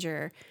in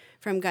danger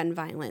from gun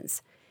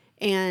violence.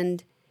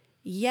 And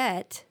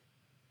yet,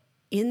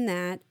 in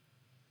that,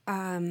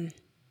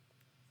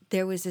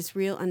 there was this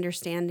real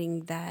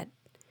understanding that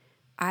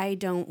I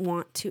don't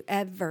want to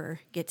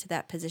ever get to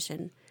that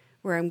position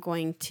where I'm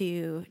going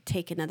to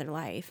take another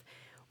life.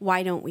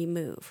 Why don't we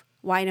move?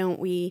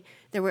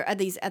 There were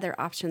these other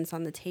options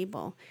on the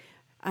table.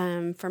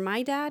 For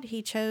my dad,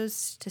 he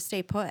chose to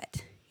stay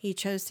put. He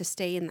chose to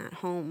stay in that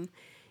home.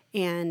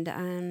 And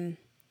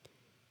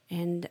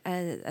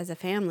as a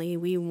family,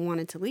 we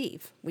wanted to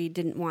leave. We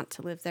didn't want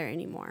to live there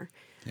anymore.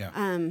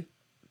 Yeah.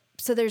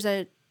 So there's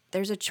a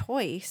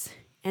choice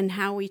in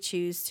how we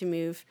choose to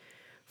move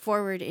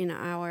forward in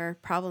our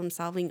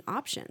problem-solving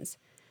options.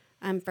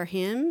 For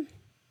him,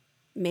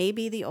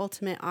 maybe the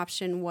ultimate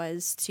option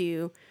was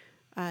to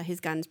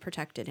his guns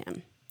protected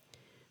him.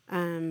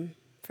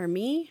 For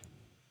me,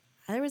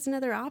 there was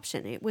another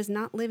option. It was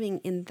not living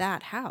in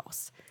that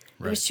house.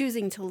 Right. It was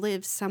choosing to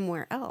live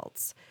somewhere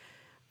else,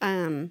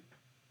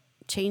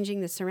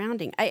 changing the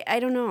surrounding. I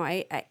don't know.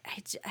 I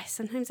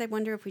sometimes I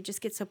wonder if we just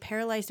get so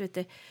paralyzed with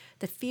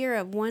the fear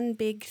of one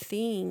big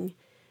thing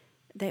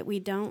that we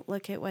don't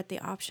look at what the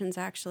options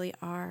actually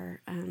are.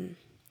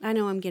 I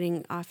know I'm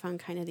getting off on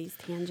kind of these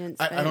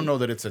tangents. I don't know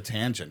that it's a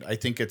tangent. I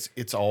think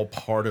it's all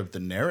part of the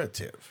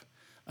narrative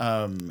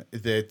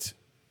that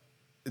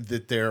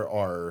there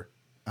are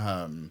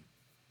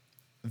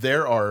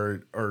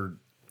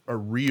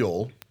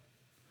real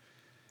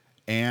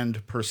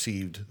and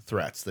perceived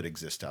threats that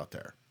exist out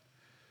there.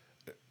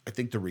 I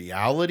think the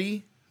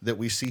reality that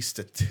we see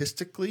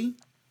statistically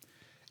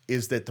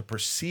is that the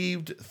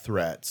perceived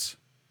threats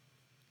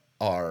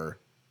are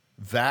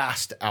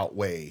vast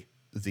outweigh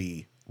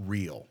the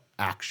real,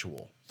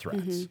 actual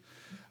threats.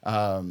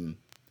 Mm-hmm.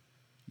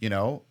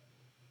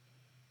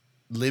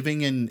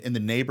 Living in the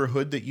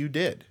neighborhood that you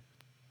did,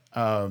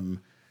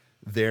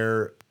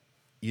 There,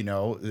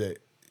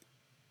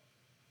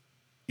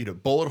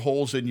 bullet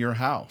holes in your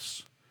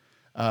house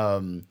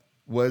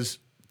was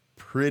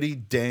pretty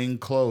dang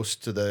close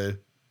to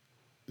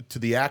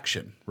the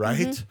action,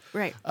 right? Mm-hmm.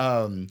 Right.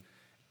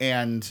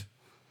 And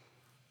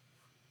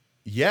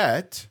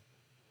yet,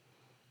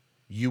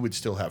 you would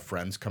still have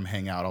friends come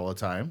hang out all the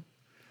time.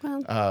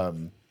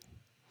 Well,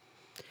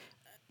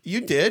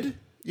 You did.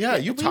 Yeah,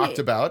 you talked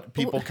about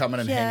people coming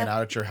and yeah, hanging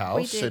out at your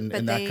house did,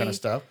 and that kind of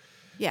stuff.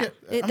 Yeah, I'm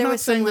there not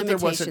was some saying that there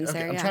wasn't. limitations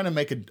there. I'm Yeah. trying to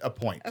make a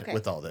point Okay.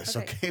 with all this,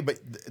 Okay. okay? But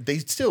they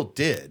still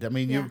did. I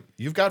mean, Yeah.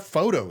 you've got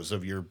photos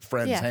of your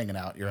friends Yeah. hanging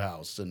out at your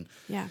house, and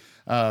Yeah.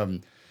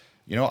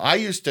 I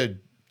used to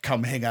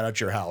come hang out at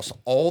your house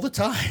all the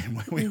time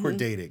when we were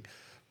dating.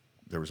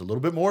 There was a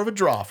little bit more of a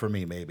draw for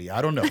me, maybe.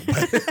 I don't know.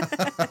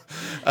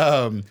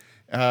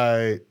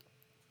 But,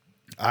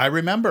 I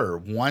remember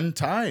one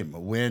time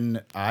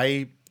when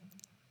I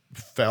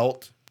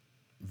felt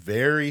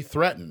very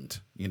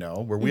threatened,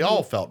 where we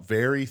all felt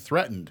very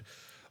threatened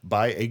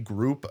by a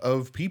group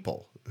of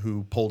people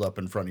who pulled up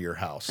in front of your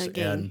house.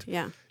 Again,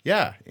 and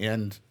yeah.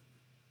 And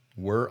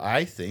were,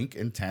 I think,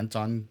 intent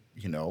on,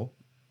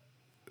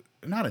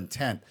 not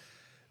intent.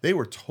 They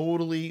were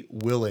totally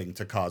willing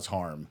to cause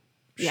harm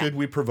should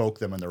we provoke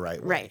them in the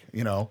right way,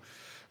 Right.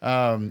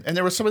 And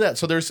there was some of that.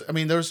 So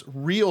there's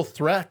real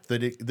threat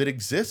that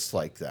exists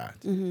like that.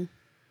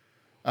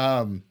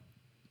 Mm-hmm.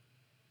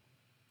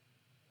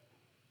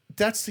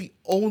 That's the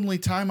only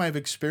time I've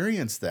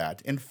experienced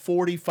that in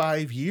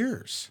 45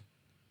 years.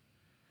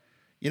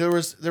 There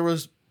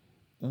was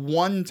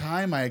one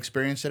time I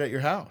experienced it at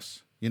your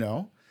house.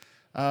 Your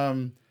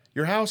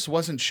house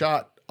wasn't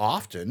shot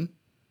often.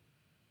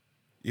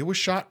 It was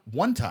shot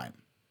one time.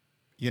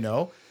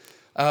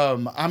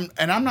 I'm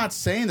not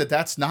saying that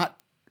that's not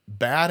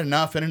bad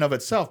enough in and of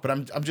itself, but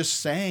I'm just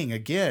saying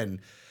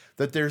again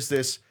that there's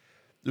this.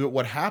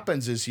 What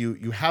happens is you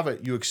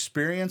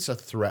experience a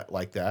threat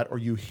like that, or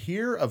you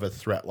hear of a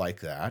threat like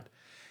that,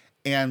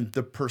 and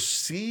the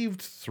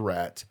perceived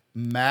threat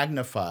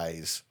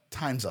magnifies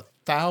times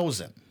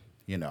 1,000.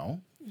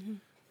 Mm-hmm.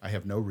 I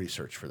have no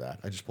research for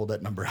that. I just pulled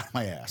that number out of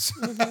my ass.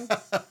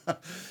 Mm-hmm.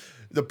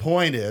 The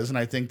point is, and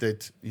I think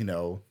that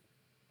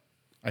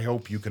I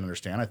hope you can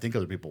understand. I think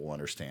other people will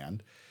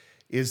understand,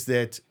 is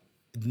that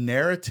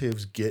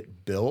narratives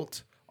get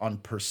built on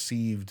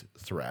perceived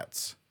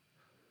threats.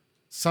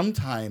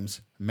 Sometimes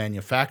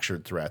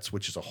manufactured threats,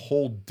 which is a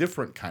whole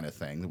different kind of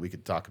thing that we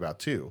could talk about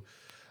too,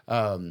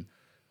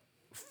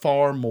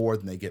 far more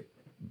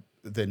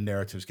than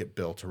narratives get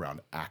built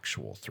around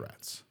actual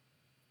threats.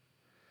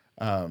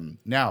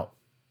 Now,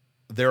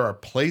 there are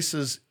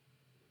places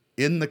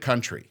in the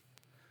country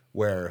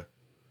where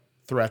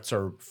threats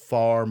are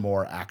far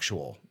more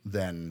actual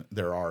than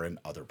there are in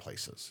other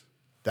places.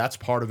 That's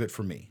part of it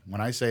for me. When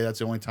I say that's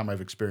the only time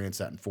I've experienced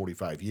that in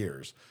 45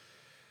 years,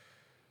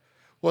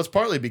 well, it's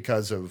partly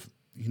because of,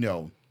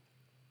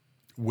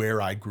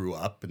 where I grew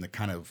up and the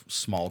kind of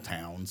small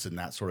towns and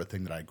that sort of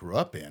thing that I grew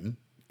up in.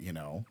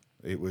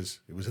 It was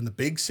in the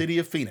big city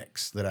of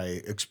Phoenix that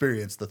I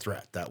experienced the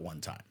threat that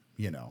one time.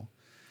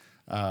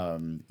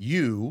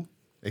 You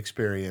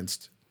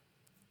experienced,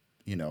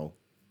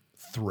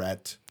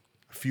 threat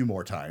a few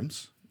more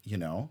times.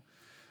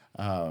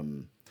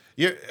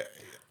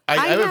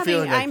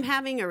 I'm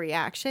having a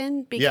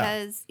reaction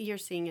because you're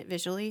seeing it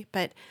visually,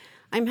 but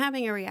I'm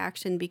having a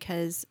reaction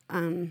because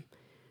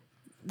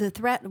the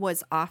threat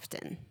was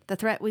often. The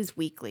threat was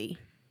weekly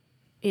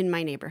in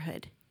my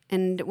neighborhood.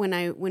 And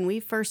when we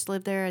first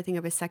lived there, I think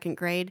I was second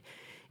grade,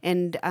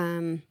 and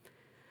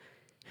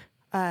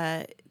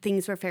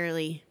things were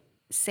fairly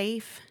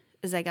safe.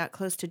 As I got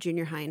close to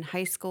junior high and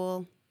high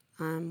school,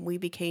 we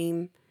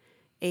became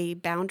a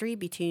boundary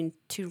between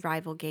two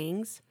rival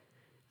gangs.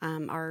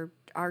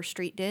 Our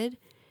street did,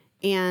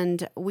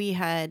 and we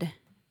had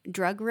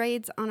drug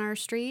raids on our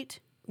street.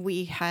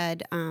 We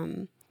had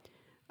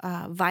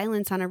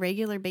violence on a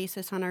regular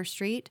basis on our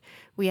street.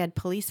 We had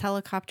police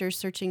helicopters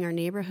searching our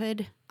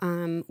neighborhood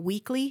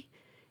weekly.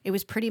 It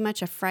was pretty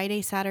much a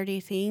Friday,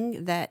 Saturday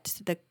thing that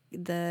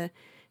the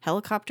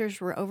helicopters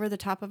were over the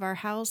top of our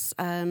house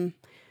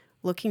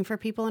looking for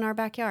people in our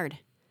backyard.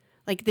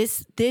 Like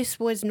this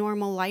was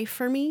normal life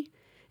for me.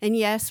 And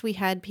yes, we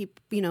had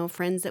people,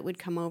 friends that would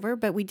come over,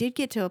 but we did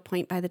get to a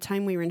point by the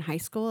time we were in high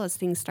school, as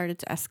things started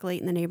to escalate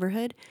in the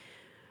neighborhood,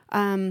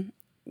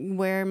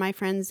 where my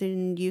friends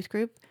in youth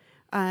group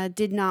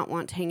did not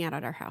want to hang out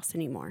at our house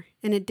anymore.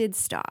 And it did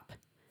stop.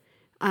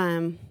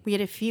 We had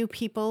a few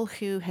people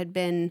who had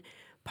been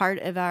part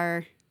of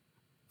our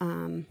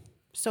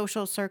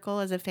social circle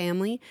as a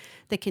family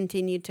that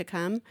continued to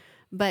come,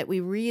 but we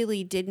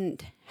really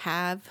didn't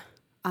have,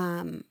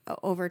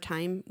 over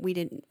time, we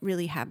didn't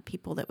really have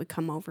people that would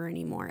come over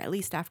anymore, at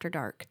least after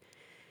dark.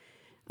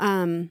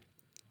 And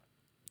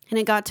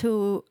it got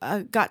to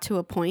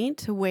a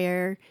point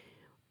where,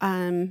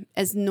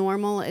 as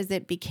normal as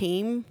it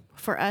became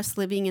for us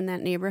living in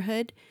that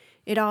neighborhood,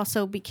 it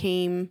also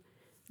became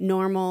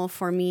normal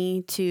for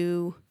me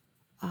to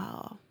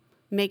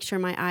make sure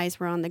my eyes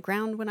were on the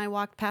ground when I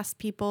walked past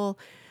people.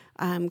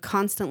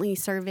 constantly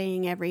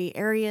surveying every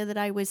area that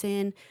I was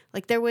in.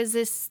 Like there was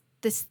this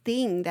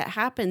thing that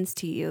happens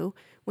to you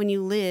when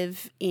you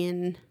live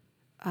in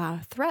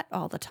threat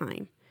all the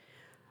time.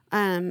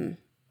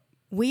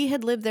 We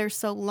had lived there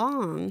so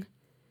long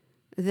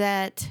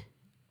that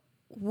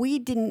we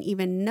didn't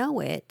even know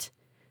it,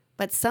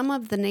 but some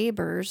of the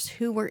neighbors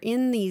who were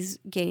in these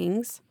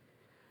gangs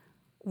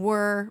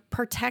were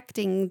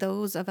protecting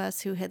those of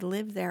us who had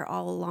lived there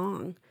all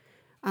along,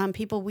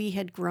 people we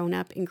had grown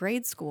up in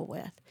grade school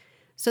with.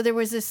 So there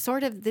was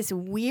this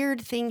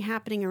weird thing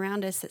happening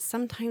around us that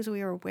sometimes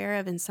we were aware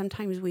of and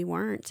sometimes we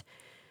weren't.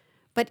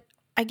 But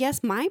I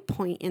guess my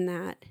point in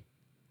that,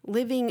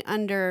 living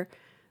under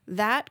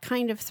that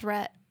kind of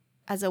threat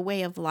as a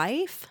way of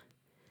life,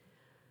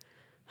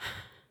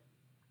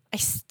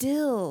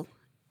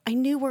 I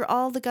knew where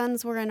all the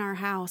guns were in our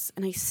house,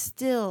 and I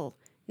still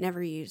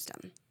never used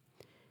them.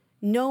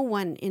 No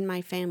one in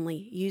my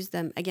family used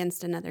them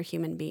against another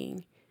human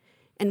being.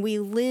 And we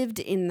lived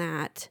in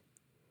that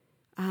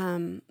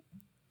on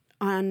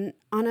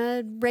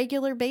a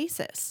regular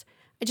basis.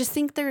 I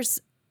think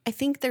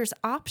there's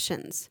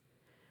options.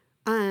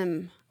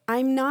 I'm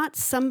not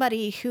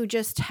somebody who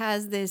just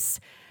has this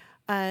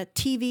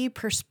TV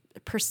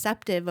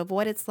perceptive of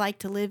what it's like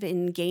to live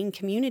in gang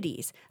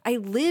communities. I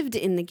lived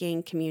in the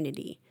gang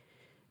community,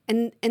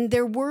 and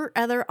there were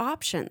other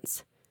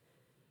options.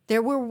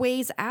 There were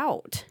ways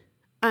out.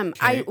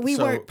 We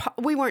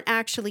weren't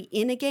actually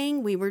in a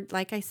gang. We were,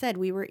 like I said,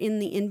 we were in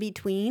the in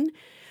between.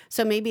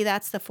 So maybe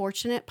that's the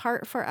fortunate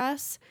part for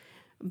us.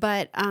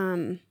 But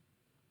I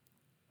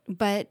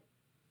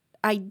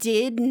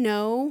did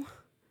know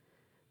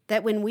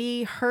that when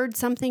we heard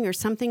something or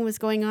something was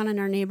going on in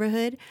our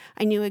neighborhood,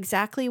 I knew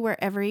exactly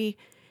where every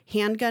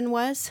handgun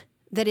was,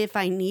 that if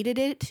I needed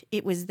it,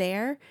 it was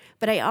there.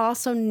 But I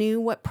also knew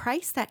what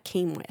price that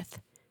came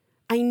with.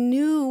 I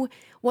knew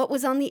what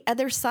was on the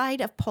other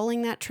side of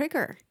pulling that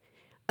trigger.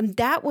 And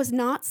that was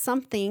not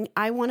something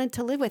I wanted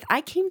to live with.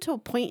 I came to a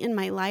point in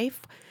my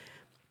life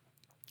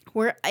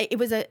where it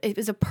was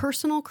a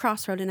personal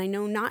crossroad. And I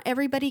know not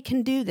everybody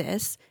can do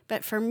this,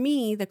 but for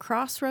me, the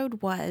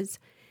crossroad was,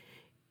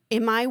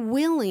 am I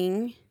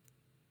willing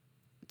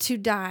to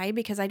die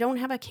because I don't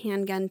have a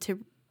handgun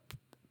to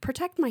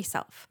protect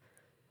myself?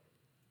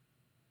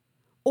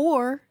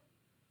 Or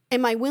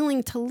am I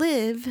willing to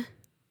live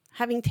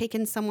having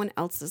taken someone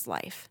else's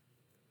life?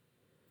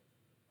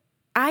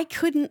 I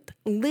couldn't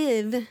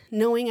live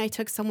knowing I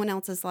took someone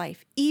else's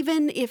life,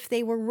 even if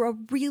they were a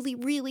really,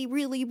 really,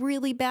 really,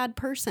 really bad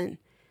person.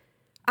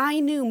 I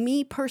knew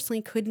me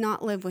personally could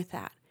not live with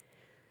that.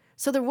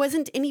 So there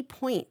wasn't any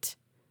point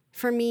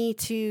for me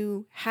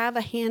to have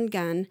a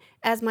handgun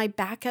as my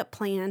backup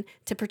plan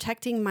to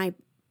protecting my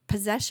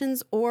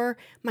possessions or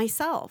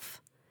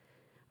myself.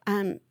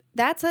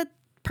 That's a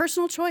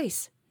personal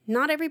choice.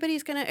 Not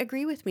everybody's going to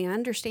agree with me. I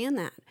understand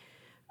that.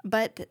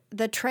 But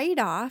the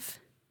trade-off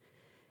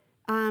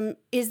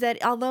is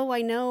that although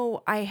I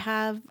know I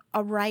have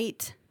a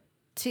right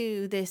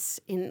to this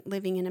in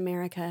living in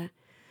America,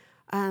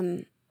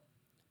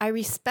 I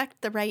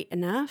respect the right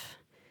enough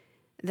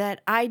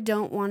that I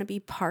don't want to be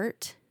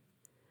part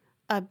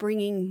of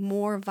bringing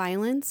more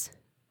violence.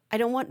 I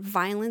don't want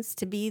violence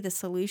to be the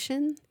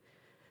solution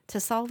to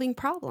solving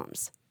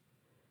problems.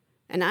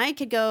 And I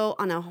could go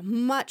on a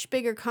much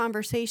bigger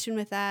conversation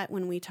with that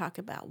when we talk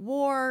about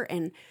war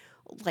and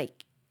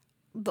like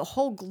the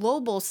whole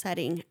global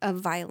setting of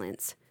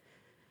violence.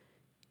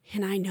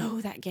 And I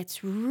know that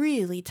gets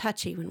really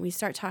touchy when we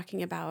start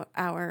talking about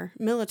our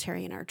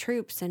military and our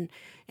troops and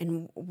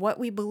what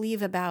we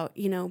believe about,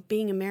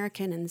 being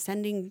American and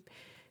sending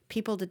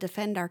people to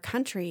defend our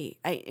country.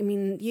 I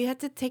mean, you have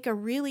to take a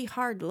really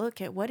hard look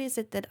at what is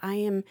it that I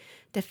am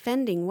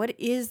defending? What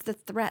is the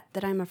threat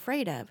that I'm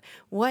afraid of?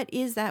 What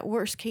is that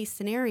worst case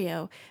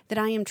scenario that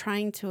I am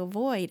trying to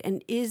avoid?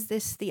 And is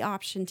this the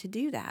option to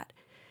do that?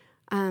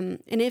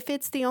 And if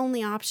it's the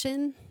only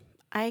option,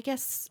 I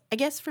guess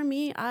for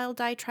me, I'll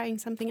die trying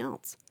something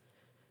else.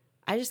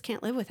 I just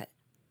can't live with it.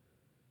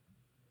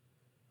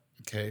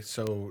 Okay,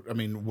 so, I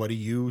mean, what do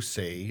you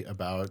say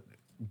about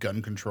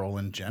gun control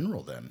in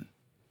general then?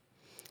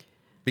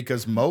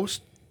 Because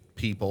most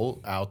people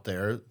out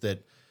there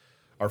that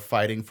are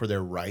fighting for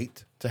their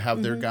right to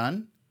have their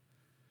gun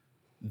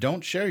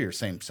don't share your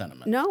same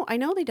sentiment. No, I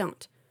know they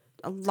don't.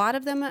 A lot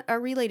of them are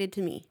related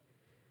to me.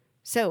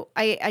 So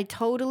I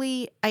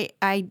totally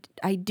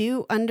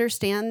do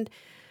understand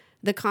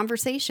the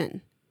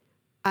conversation.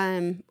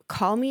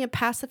 Call me a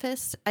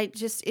pacifist.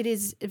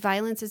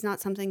 Violence is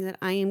not something that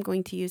I am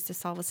going to use to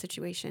solve a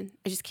situation.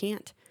 I just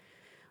can't.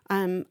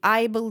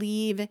 I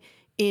believe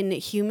in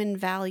human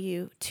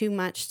value too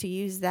much to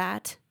use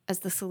that as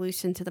the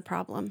solution to the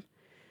problem.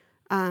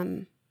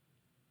 And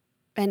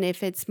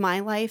if it's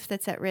my life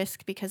that's at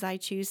risk because I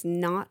choose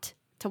not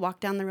to walk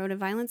down the road of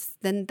violence,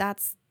 then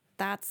that's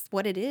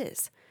what it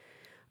is.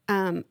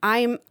 I'm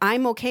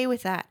okay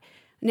with that.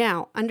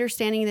 Now,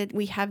 understanding that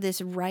we have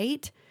this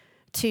right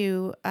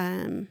to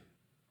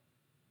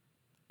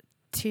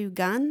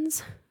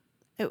guns,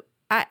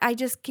 I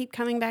just keep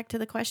coming back to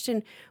the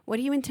question, what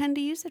do you intend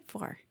to use it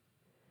for?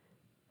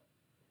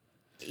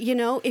 You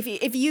know,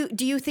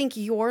 do you think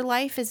your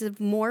life is of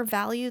more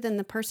value than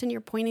the person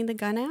you're pointing the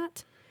gun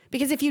at?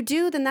 Because if you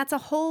do, then that's a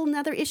whole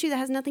nother issue that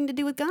has nothing to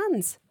do with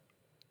guns.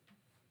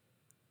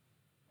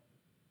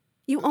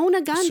 You own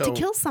a gun to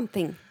kill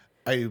something.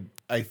 I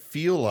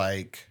feel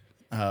like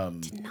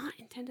did not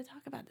intend to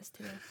talk about this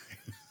today.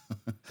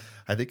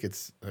 I think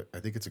it's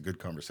a good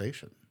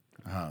conversation.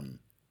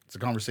 It's a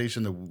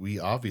conversation that we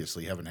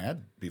obviously haven't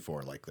had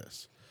before like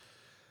this.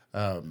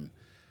 I'm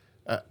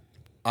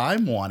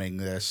wanting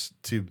this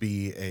to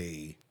be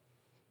a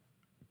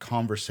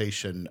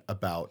conversation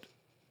about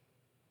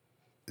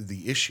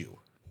the issue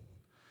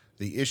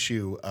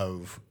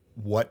of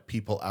what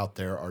people out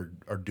there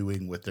are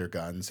doing with their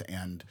guns,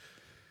 and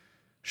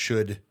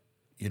should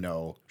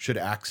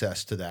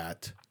access to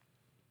that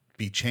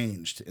be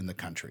changed in the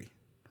country,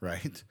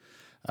 right?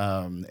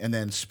 And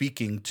then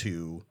speaking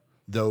to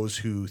those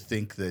who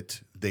think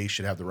that they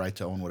should have the right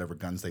to own whatever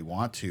guns they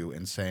want to,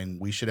 and saying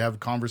we should have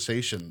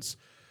conversations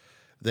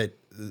that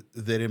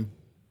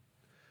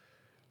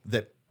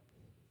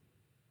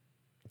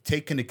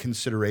take into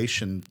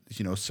consideration,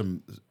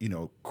 some,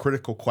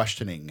 critical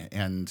questioning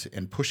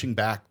and pushing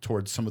back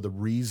towards some of the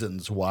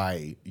reasons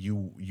why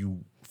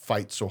you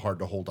fight so hard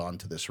to hold on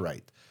to this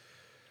right.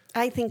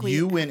 I think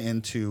you went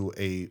into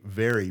a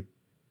very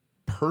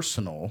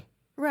personal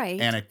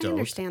anecdote. I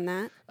understand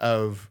that.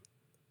 Of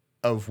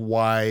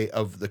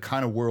the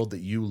kind of world that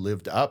you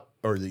lived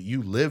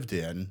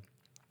in,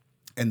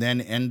 and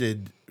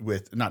then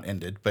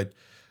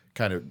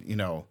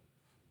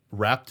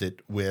wrapped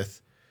it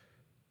with,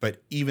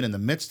 but even in the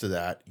midst of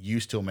that, you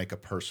still make a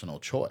personal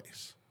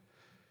choice.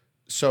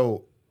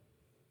 So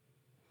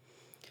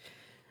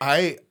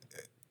and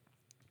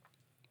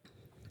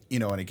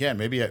again,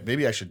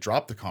 maybe I should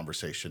drop the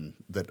conversation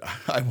that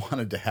I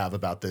wanted to have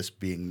about this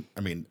being,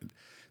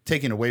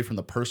 taking away from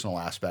the personal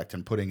aspect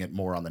and putting it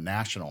more on the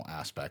national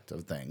aspect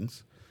of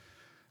things.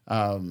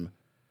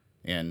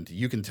 And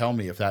you can tell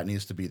me if that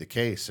needs to be the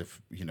case,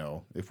 if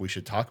we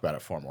should talk about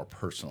it far more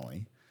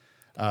personally.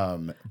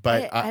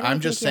 But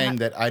I'm just saying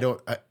that I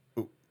don't.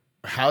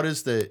 How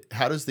does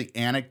the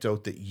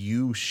anecdote that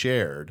you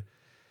shared?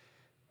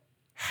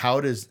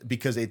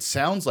 Because it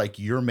sounds like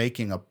you're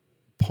making a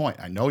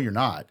point. I know you're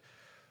not,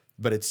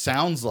 but it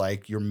sounds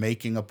like you're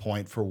making a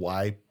point for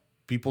why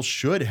people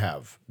should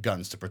have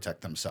guns to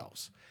protect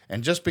themselves.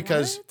 And just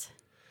because. What?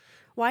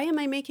 Why am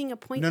I making a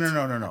point?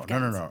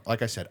 No.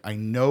 Like I said, I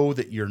know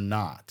that you're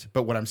not.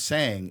 But what I'm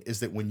saying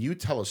is that when you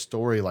tell a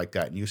story like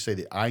that and you say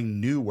that I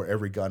knew where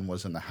every gun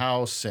was in the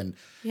house and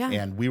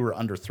we were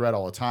under threat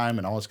all the time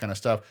and all this kind of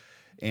stuff,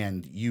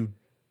 and you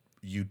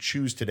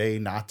choose today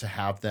not to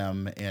have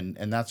them and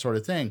that sort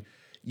of thing,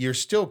 you're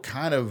still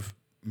kind of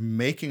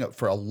making up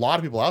for a lot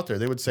of people out there.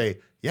 They would say,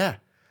 yeah,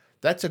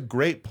 that's a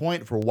great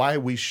point for why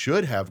we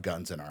should have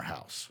guns in our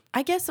house.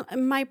 I guess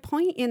my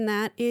point in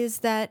that is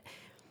that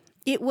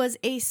it was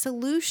a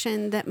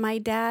solution that my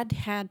dad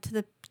had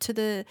to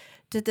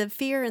the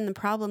fear and the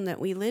problem that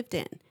we lived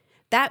in.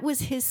 That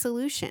was his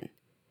solution.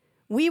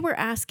 We were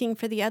asking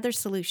for the other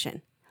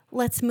solution.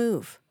 Let's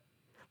move.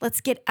 Let's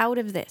get out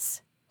of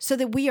this so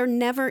that we are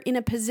never in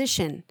a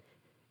position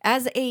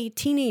as a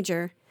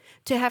teenager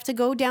to have to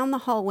go down the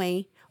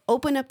hallway,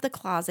 open up the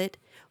closet,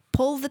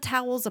 pull the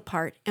towels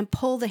apart, and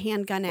pull the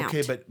handgun out.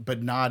 Okay,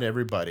 but not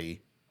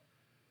everybody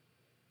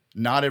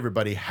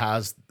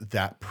has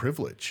that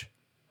privilege.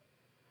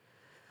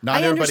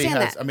 Not everybody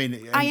has.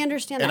 That. I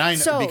understand that.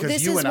 So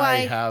because you and I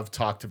have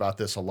talked about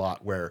this a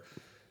lot, where,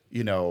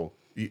 you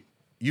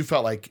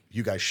felt like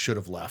you guys should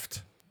have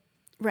left.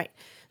 Right.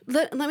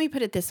 Let me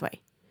put it this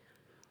way.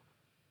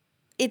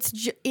 It's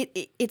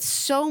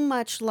so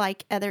much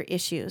like other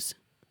issues.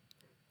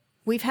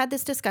 We've had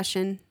this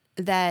discussion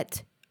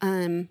that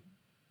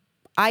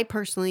I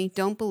personally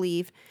don't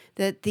believe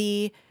that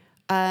the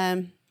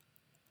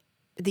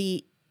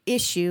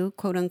issue,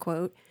 quote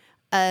unquote,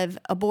 of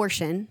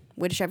abortion,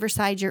 whichever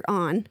side you're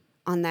on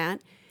that,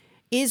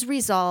 is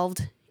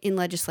resolved in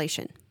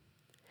legislation.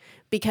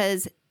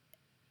 Because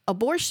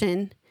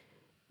abortion,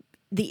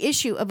 the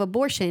issue of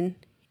abortion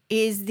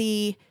is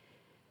the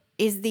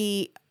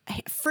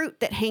fruit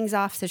that hangs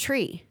off the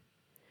tree.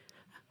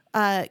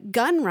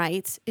 Gun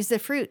rights is the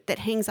fruit that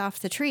hangs off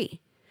the tree.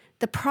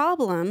 The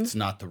problem... It's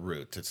not the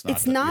root.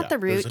 It's not the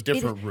root. There's a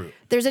different root.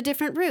 There's a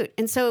different root.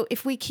 And so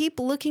if we keep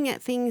looking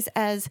at things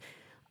as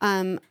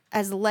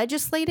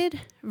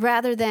legislated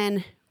rather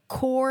than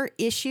core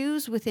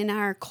issues within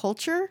our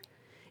culture,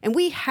 and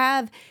we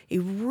have a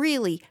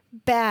really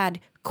bad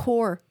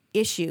core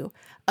issue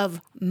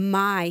of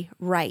my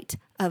right,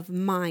 of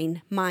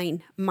mine,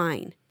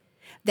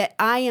 that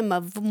I am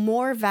of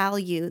more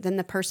value than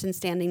the person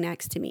standing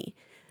next to me.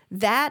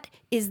 That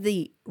is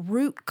the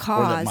root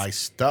cause. Or that my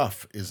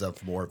stuff is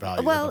of more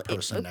value than the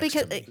person next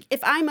to me. Because if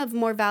I'm of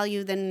more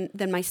value than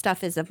my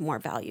stuff is of more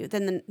value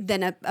than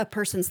a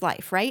person's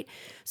life, right?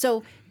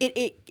 So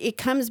it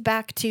comes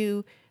back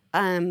to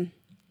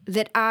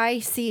that I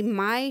see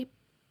my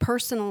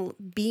personal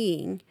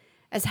being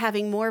as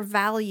having more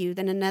value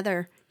than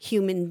another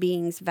human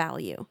being's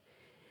value.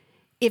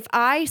 If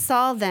I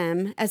saw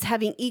them as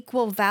having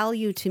equal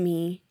value to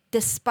me,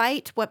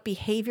 despite what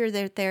behavior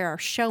that they are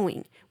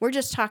showing, we're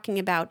just talking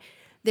about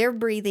they're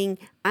breathing,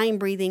 I'm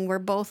breathing, we're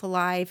both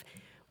alive.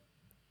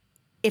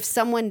 If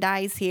someone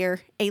dies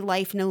here, a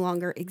life no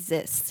longer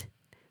exists.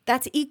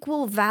 That's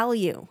equal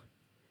value.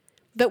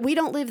 But we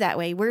don't live that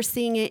way. We're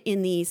seeing it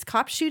in these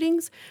cop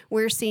shootings.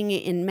 We're seeing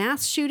it in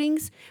mass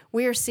shootings.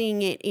 We're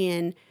seeing it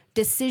in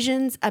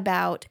decisions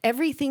about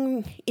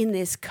everything in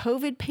this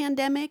COVID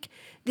pandemic.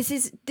 This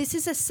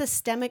is a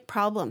systemic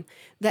problem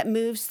that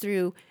moves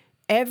through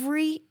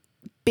every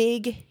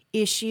big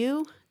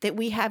issue that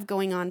we have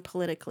going on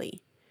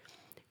politically.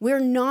 We're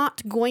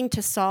not going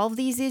to solve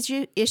these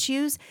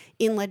issues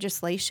in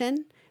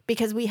legislation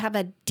because we have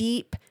a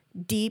deep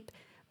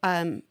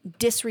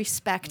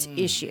disrespect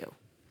issue.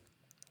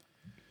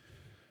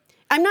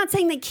 I'm not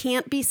saying they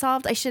can't be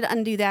solved. I should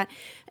undo that.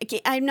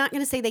 I'm not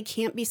going to say they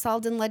can't be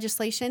solved in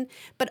legislation,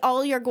 but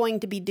all you're going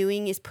to be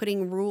doing is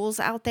putting rules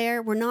out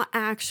there. We're not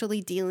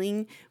actually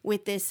dealing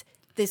with this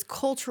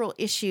cultural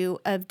issue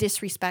of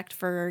disrespect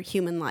for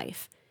human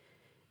life.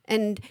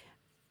 And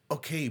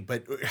okay,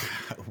 but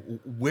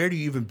where do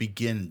you even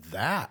begin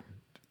that?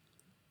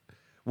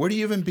 Where do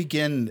you even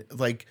begin?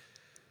 Like,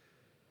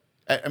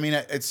 I mean,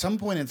 at some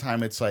point in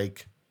time, it's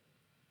like,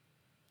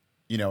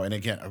 you know, and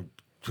again,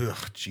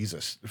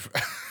 Jesus.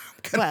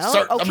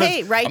 Well,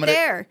 okay,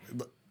 there.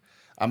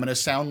 I'm going to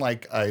sound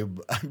like I'm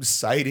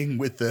siding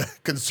with the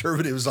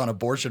conservatives on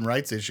abortion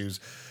rights issues,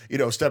 you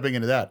know, stepping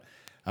into that.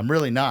 I'm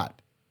really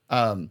not.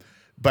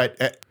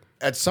 But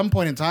at some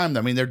point in time,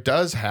 I mean, there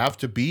does have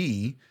to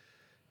be,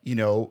 you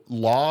know,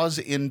 laws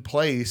in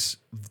place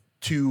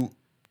to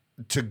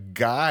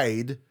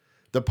guide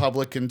the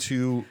public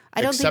into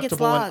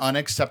acceptable and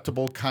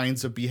unacceptable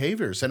kinds of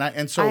behaviors.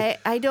 And so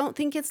I don't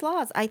think it's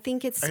laws. I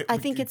think it's new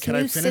systems. Can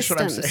I finish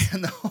what I'm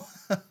saying though?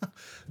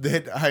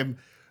 That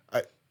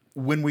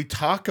when we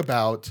talk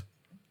about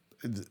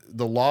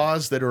the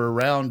laws that are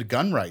around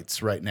gun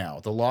rights right now,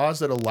 the laws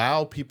that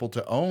allow people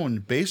to own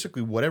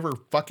basically whatever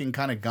fucking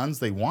kind of guns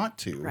they want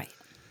to. Right.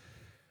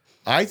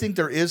 I think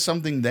there is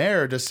something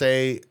there to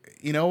say,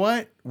 you know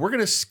what? We're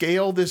going to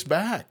scale this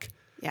back.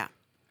 Yeah.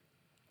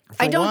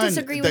 I don't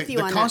disagree with you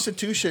on that. The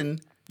Constitution,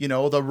 you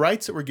know, the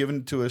rights that were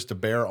given to us to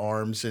bear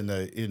arms in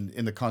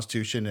the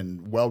Constitution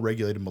and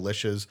well-regulated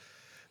militias,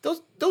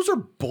 those are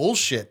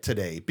bullshit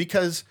today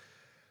because,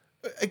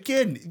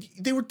 again,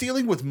 they were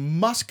dealing with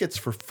muskets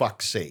for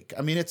fuck's sake.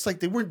 I mean, it's like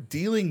they weren't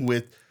dealing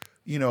with,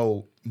 you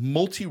know,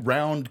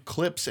 multi-round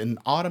clips and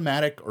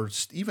automatic or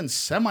even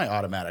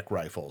semi-automatic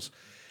rifles.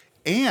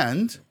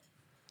 And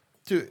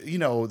to, you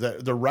know,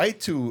 the right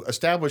to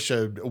establish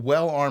a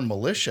well-armed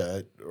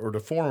militia or to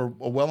form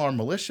a well-armed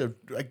militia,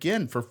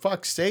 again, for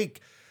fuck's sake,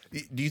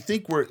 do you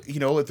think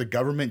if the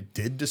government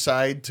did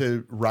decide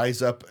to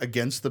rise up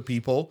against the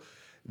people,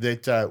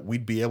 that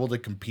we'd be able to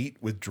compete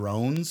with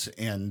drones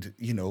and,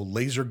 you know,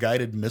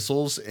 laser-guided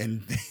missiles?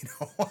 And, you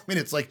know, I mean,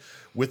 it's like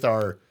with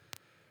our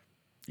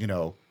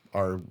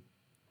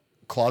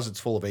closets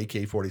full of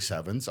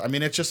AK-47s. I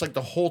mean, it's just like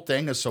the whole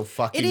thing is so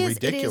fucking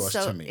ridiculous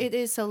to me. It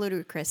is so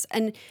ludicrous.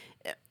 And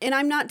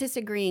I'm not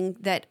disagreeing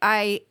that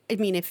I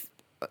mean, if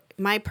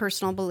my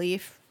personal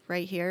belief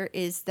right here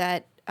is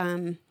that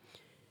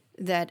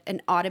that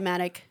an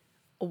automatic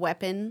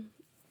weapon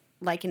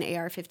like an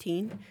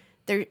AR-15,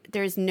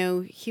 there's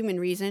no human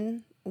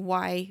reason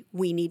why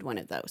we need one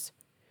of those.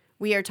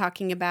 We are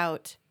talking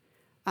about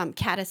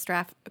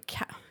catastrophic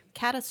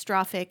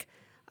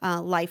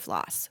life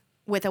loss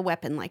with a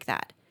weapon like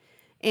that.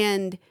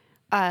 And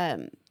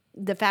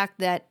the fact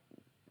that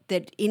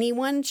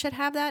anyone should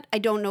have that, I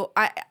don't know.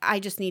 I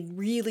just need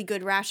really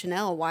good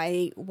rationale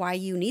why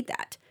you need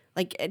that.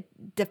 Like,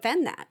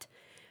 defend that.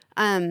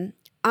 I'm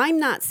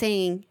not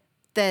saying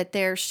that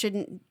there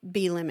shouldn't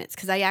be limits,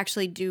 because I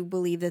actually do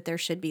believe that there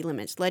should be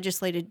limits,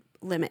 legislated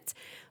limits.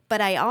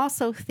 But I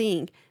also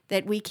think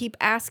that we keep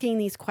asking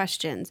these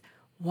questions.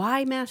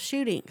 Why mass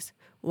shootings?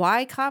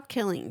 Why cop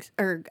killings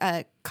or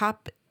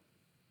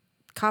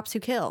cops who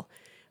kill?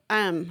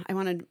 I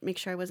want to make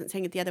sure I wasn't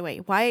saying it the other way.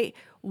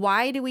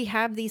 Why do we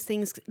have these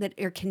things that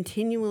are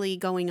continually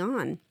going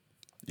on?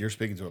 You're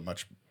speaking to a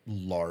much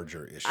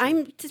larger issue.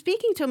 I'm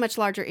speaking to a much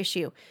larger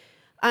issue.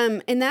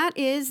 And that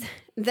is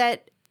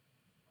that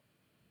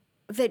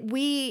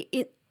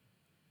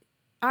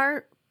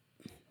our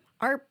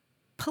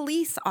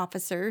police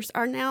officers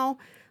are now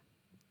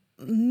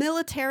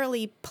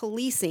militarily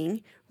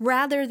policing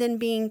rather than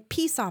being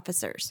peace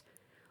officers.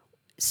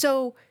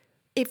 So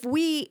if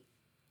we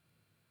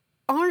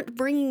aren't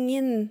bringing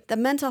in the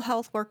mental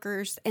health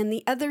workers and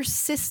the other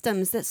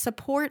systems that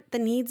support the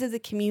needs of the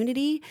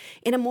community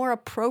in a more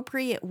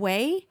appropriate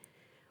way,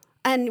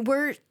 and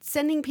we're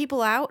sending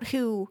people out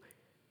who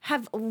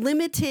have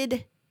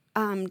limited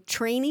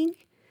training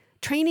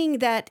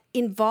that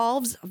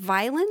involves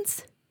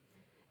violence,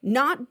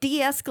 not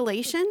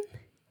de-escalation,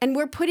 and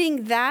we're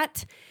putting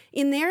that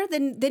in there,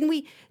 then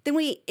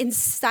we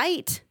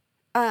incite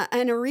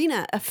an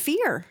arena of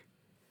fear.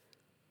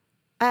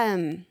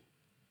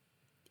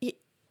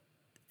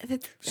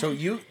 So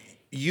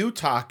you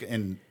talk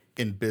in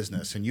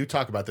business, and you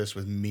talk about this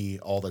with me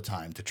all the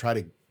time to try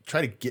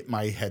to get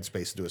my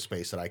headspace into a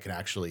space that I can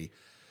actually,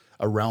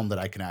 a realm that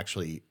I can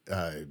actually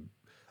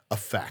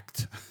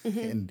affect.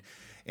 And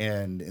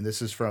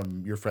this is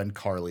from your friend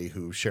Carly,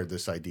 who shared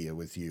this idea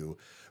with you.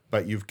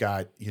 But you've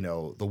got,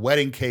 the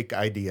wedding cake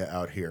idea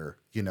out here,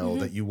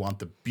 that you want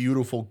the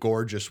beautiful,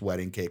 gorgeous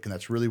wedding cake. And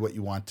that's really what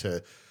you want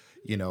to,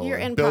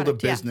 build product, a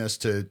business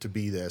to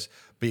be this.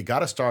 But you got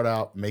to start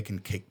out making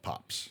cake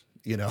pops,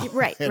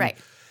 Right, right.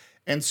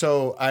 And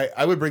so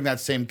I would bring that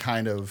same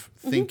kind of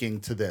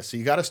thinking to this. So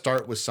you got to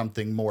start with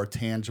something more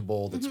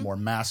tangible that's more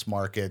mass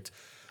market,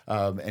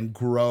 and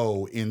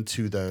grow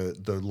into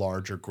the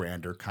larger,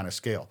 grander kind of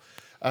scale.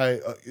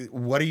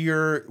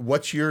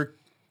 What's your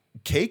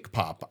cake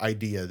pop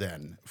idea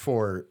then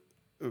for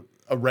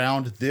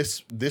around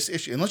this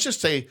issue? And let's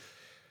just say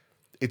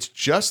it's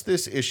just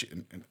this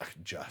issue.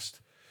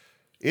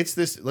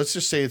 Let's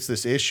just say it's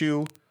this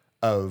issue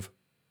of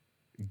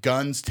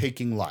guns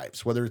taking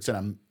lives, whether it's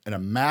in a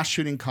mass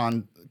shooting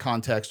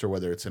context or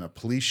whether it's in a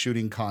police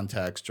shooting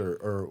context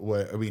or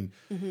what. I mean,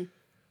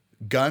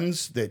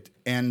 guns that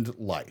end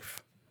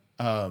life.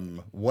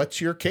 What's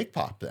your cake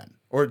pop then?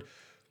 Or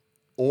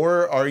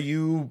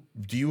do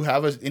you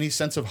have any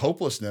sense of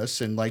hopelessness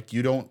and like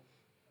you don't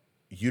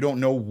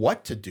know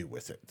what to do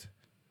with it?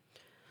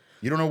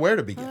 You don't know where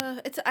to begin.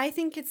 I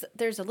think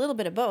there's a little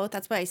bit of both.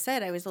 That's why I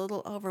said I was a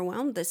little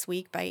overwhelmed this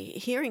week by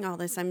hearing all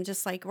this. I'm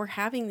just like, we're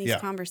having these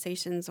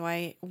conversations.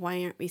 Why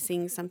aren't we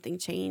seeing something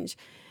change?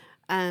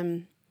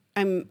 I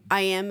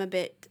am a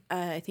bit.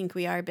 I think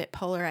we are a bit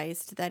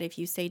polarized. That if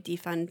you say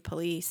defund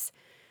police,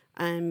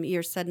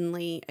 you're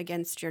suddenly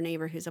against your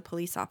neighbor who's a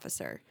police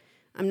officer.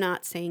 I'm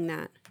not saying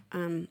that.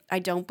 I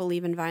don't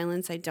believe in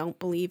violence. I don't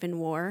believe in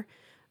war.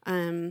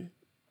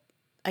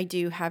 I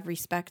do have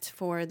respect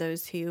for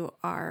those who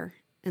are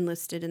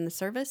enlisted in the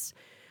service,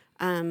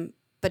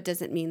 but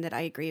doesn't mean that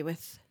I agree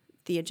with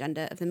the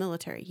agenda of the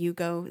military. You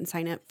go and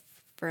sign up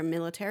for a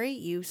military,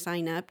 you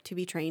sign up to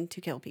be trained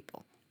to kill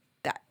people.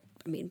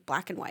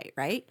 Black and white,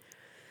 right?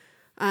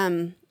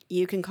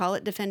 You can call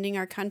it defending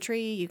our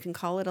country. You can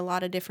call it a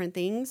lot of different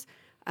things.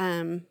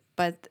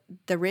 But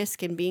the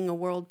risk in being a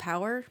world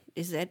power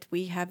is that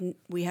we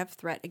have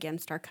threat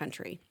against our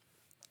country.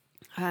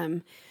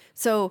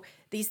 So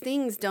these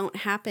things don't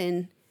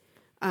happen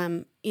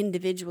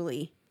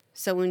individually.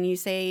 So when you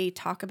say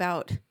talk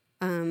about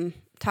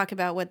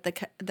what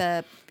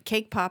the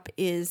cake pop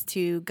is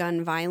to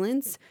gun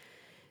violence,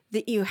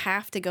 that you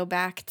have to go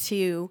back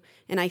to,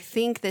 and I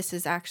think this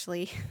is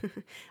actually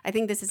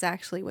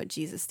what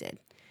Jesus did.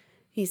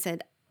 He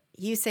said,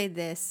 "You say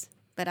this,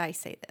 but I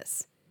say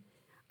this."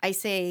 I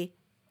say,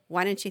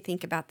 why don't you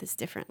think about this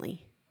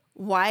differently?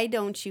 Why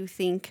don't you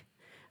think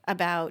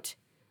about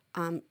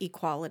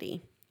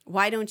equality?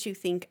 Why don't you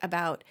think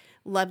about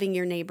loving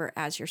your neighbor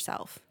as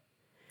yourself?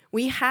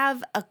 We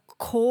have a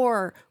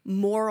core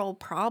moral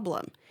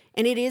problem,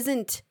 and it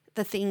isn't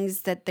the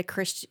things that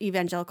the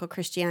evangelical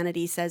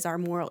Christianity says our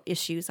moral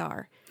issues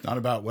are. Not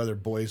about whether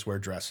boys wear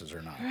dresses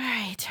or not.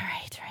 Right.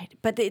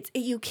 But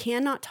you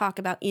cannot talk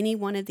about any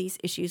one of these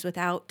issues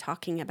without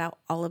talking about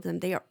all of them.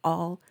 They are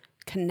all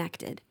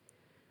connected.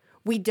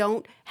 We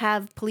don't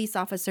have police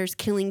officers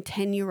killing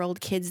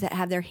 10-year-old kids that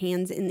have their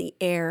hands in the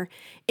air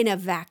in a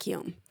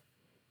vacuum.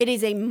 It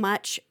is a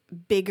much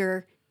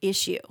bigger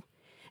issue.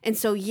 And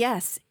so,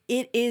 yes,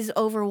 it is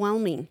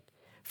overwhelming.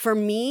 For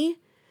me,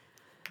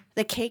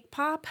 the cake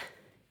pop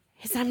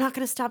is that I'm not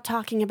going to stop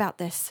talking about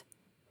this.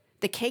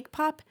 The cake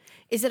pop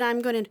is that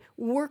I'm going to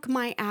work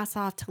my ass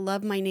off to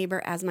love my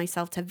neighbor as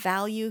myself, to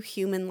value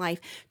human life,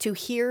 to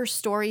hear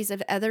stories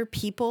of other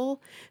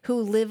people who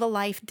live a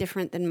life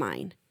different than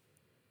mine,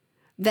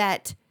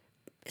 that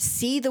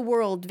see the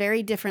world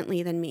very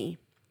differently than me.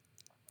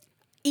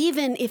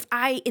 Even if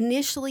I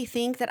initially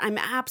think that I'm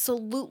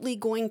absolutely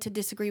going to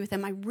disagree with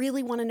them, I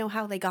really want to know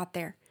how they got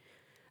there.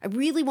 I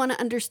really want to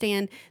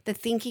understand the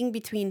thinking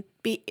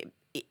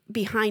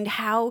behind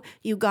how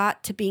you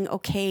got to being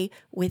okay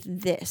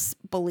with this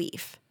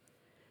belief.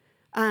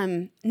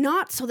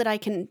 Not so that I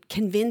can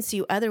convince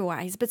you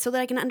otherwise, but so that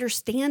I can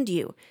understand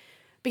you.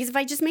 Because if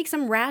I just make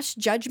some rash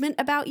judgment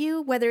about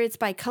you, whether it's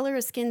by color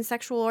of skin,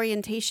 sexual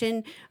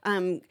orientation,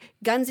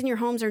 guns in your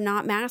homes or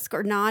not, mask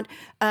or not,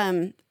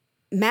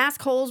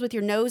 mask holes with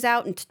your nose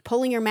out and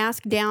pulling your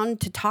mask down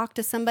to talk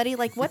to somebody,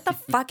 like what the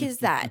fuck is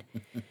that?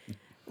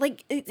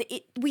 Like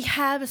we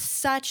have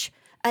such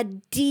a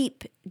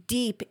deep,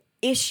 deep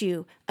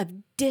issue of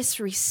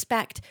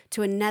disrespect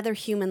to another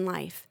human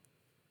life.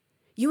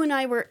 You and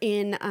I were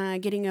in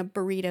getting a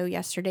burrito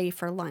yesterday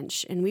for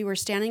lunch, and we were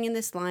standing in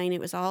this line. It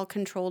was all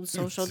controlled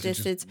social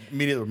distance.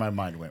 Immediately, my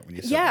mind went when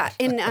you said that.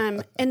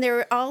 Yeah, and there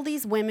were all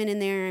these women in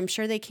there. I'm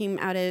sure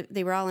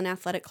they were all in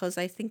athletic clothes.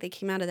 I think they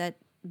came out of that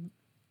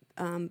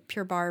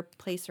Pure Barre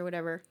place or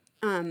whatever.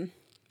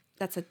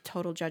 That's a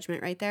total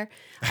judgment right there.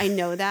 I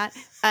know that.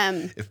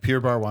 If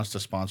Pure Barre wants to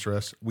sponsor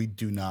us, we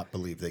do not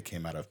believe they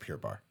came out of Pure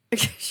Barre.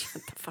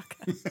 Shut the fuck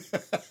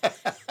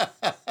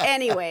up.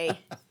 Anyway,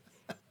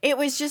 it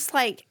was just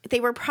like they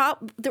were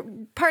part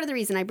of the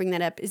reason I bring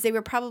that up is they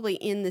were probably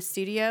in the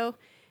studio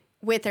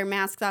with their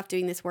masks off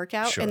doing this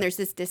workout, and there's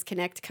this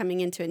disconnect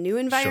coming into a new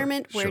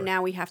environment where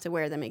now we have to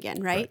wear them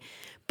again, right?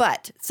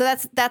 But so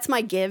that's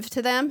my give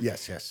to them.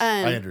 Yes,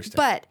 I understand.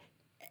 But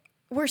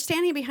we're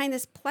standing behind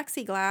this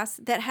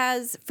plexiglass that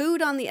has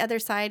food on the other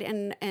side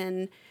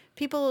and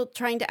people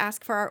trying to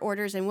ask for our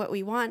orders and what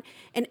we want.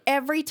 And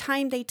every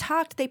time they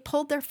talked, they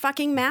pulled their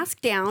fucking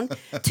mask down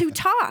to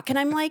talk. And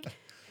I'm like,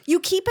 you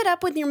keep it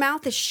up when your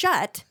mouth is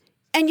shut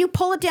and you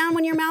pull it down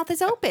when your mouth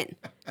is open.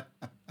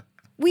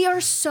 We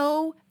are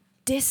so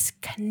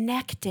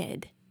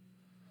disconnected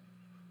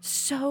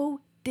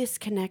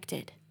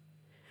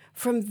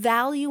from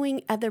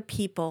valuing other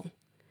people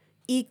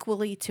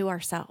equally to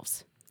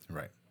ourselves.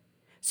 Right.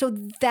 So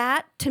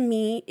that to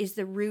me is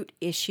the root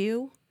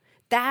issue.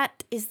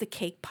 That is the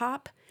cake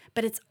pop,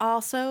 but it's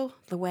also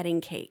the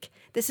wedding cake.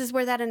 This is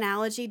where that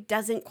analogy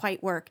doesn't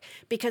quite work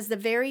because the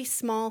very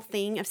small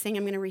thing of saying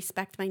I'm going to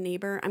respect my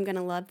neighbor, I'm going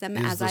to love them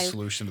is the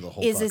solution to the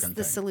whole fucking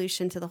thing.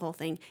 Solution to the whole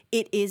thing.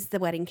 It is the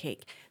wedding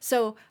cake.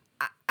 So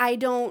I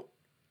don't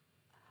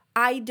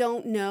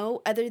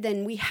know other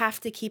than we have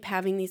to keep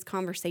having these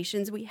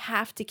conversations. We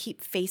have to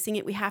keep facing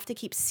it. We have to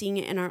keep seeing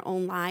it in our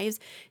own lives,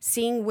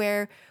 seeing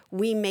where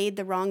we made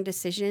the wrong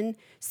decision,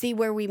 see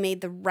where we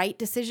made the right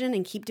decision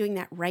and keep doing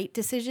that right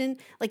decision.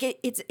 Like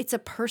it's a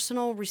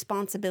personal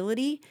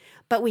responsibility,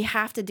 but we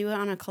have to do it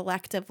on a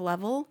collective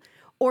level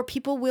or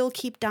people will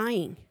keep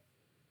dying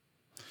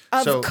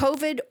of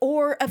COVID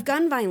or of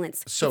gun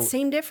violence. So it's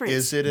same difference.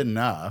 Is it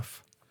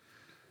enough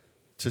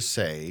to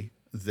say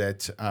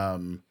that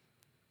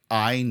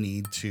I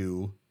need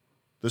to,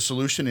 the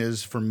solution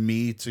is for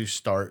me to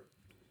start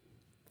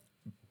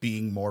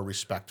being more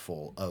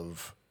respectful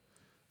of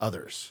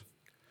others?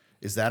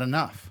 Is that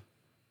enough?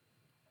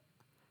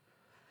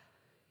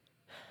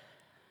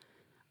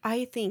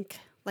 I think,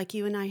 like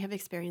you and I have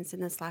experienced in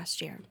this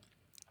last year,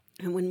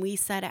 and when we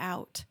set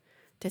out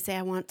to say,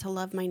 I want to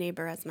love my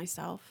neighbor as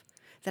myself,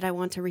 that I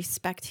want to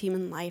respect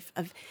human life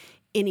of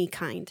any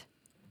kind,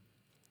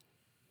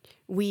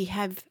 we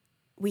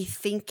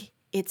think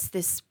it's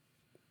this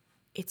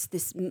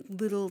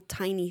little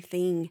tiny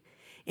thing,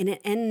 and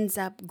it ends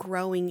up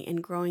growing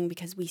and growing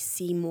because we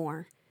see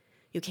more.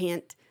 You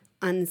can't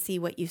unsee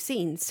what you've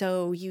seen,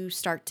 so you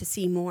start to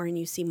see more, and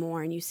you see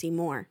more, and you see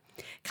more.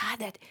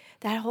 God,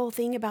 that whole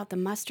thing about the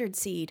mustard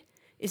seed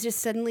is just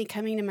suddenly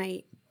coming to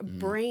my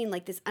brain,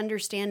 like this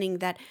understanding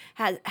that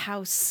has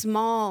how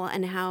small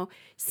and how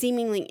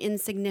seemingly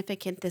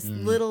insignificant this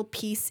little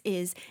piece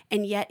is,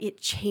 and yet it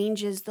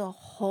changes the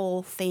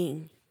whole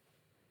thing.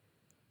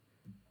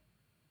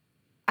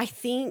 I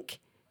think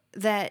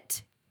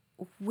that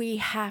we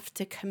have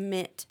to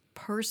commit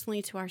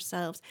personally to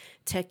ourselves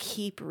to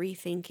keep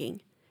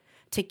rethinking,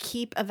 to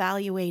keep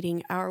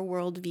evaluating our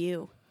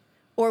worldview,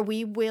 or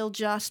we will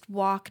just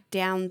walk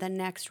down the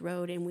next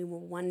road and we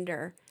will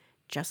wonder,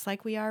 just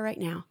like we are right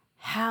now,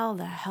 how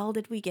the hell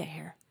did we get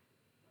here?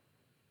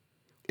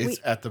 It's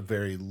at the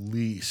very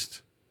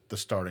least the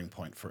starting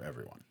point for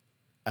everyone.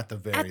 At the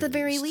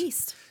very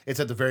least. It's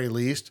at the very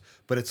least,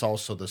 but it's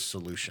also the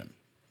solution.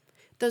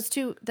 Those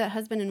two, the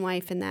husband and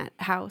wife in that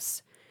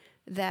house,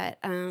 that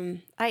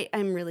I'm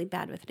really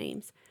bad with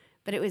names,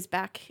 but it was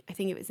back, I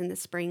think it was in the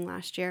spring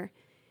last year,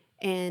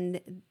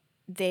 and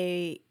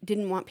they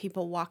didn't want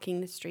people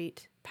walking the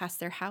street past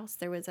their house.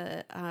 There was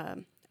a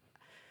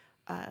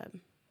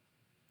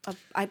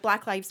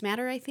Black Lives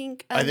Matter, I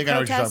think. I think protest. I know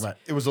what you're talking about.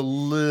 It was a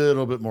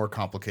little bit more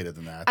complicated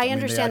than that. I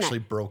understand they actually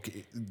broke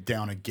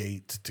down a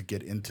gate to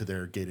get into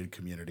their gated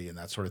community and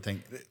that sort of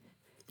thing.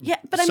 Yeah,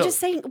 but I'm just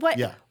saying,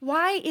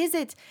 why is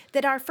it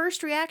that our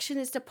first reaction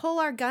is to pull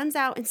our guns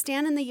out and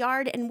stand in the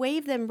yard and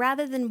wave them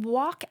rather than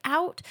walk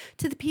out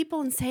to the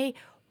people and say,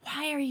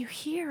 why are you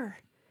here?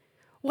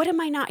 What am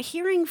I not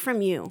hearing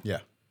from you? Yeah.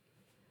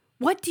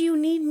 What do you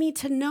need me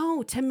to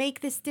know to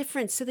make this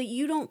difference so that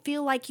you don't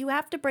feel like you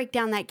have to break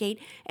down that gate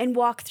and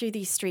walk through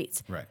these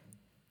streets? Right.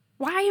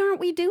 Why aren't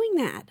we doing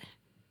that?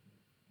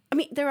 I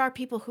mean, there are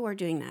people who are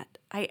doing that.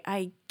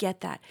 I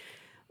get that.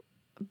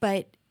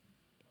 But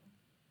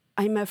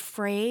I'm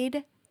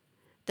afraid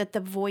that the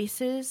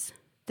voices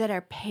that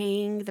are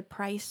paying the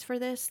price for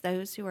this,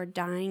 those who are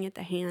dying at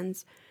the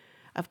hands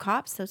of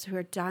cops, those who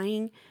are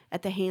dying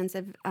at the hands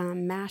of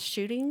mass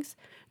shootings,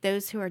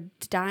 those who are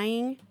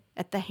dying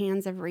at the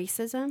hands of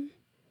racism,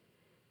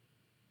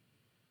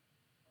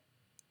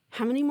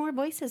 how many more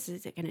voices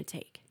is it going to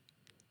take?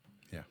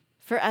 Yeah.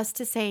 For us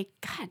to say,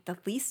 God, the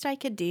least I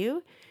could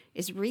do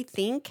is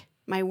rethink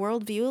my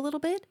worldview a little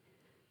bit,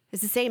 is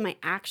to say, am I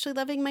actually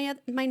loving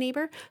my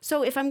neighbor?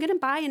 So if I'm going to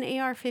buy an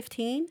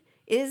AR-15,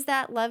 is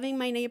that loving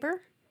my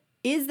neighbor?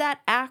 Is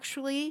that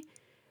actually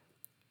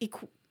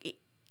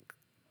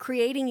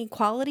creating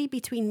equality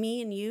between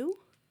me and you?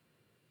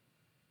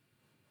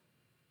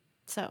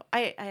 So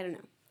I don't know.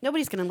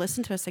 Nobody's going to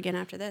listen to us again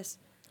after this.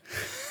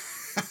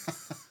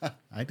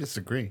 I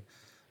disagree.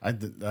 I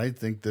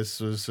think this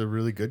was a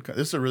really good.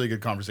 This is a really good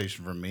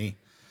conversation for me.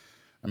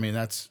 I mean,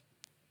 that's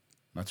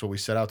what we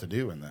set out to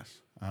do in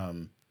this.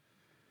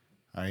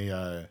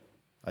 I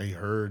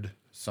heard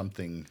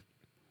something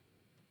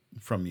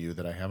from you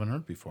that I haven't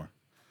heard before,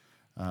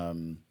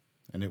 and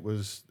it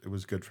was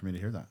good for me to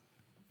hear that.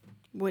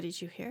 What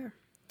did you hear?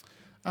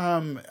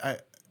 For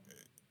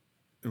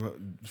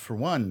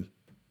one,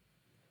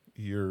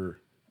 your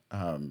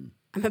I'm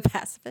a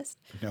pacifist.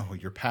 no,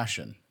 your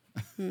passion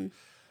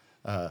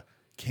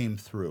came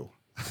through.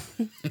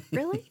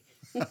 Really?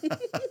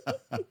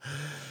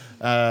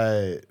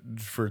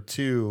 For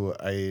two,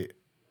 I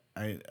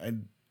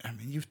mean,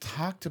 you've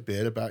talked a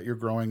bit about your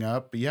growing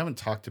up, but you haven't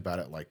talked about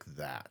it like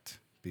that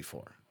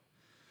before.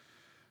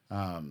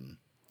 And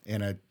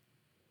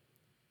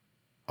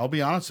I'll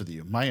be honest with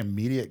you, my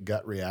immediate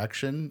gut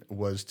reaction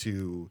was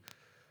to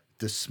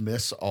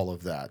dismiss all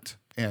of that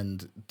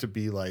and to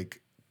be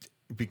like,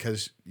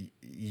 because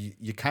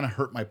you kind of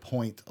hurt my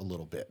point a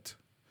little bit.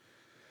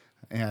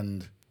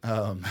 And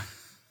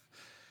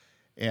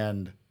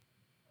and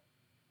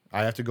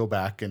I have to go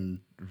back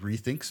and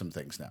rethink some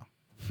things now.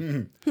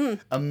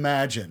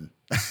 Imagine.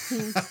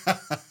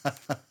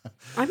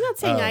 I'm not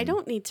saying I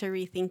don't need to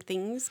rethink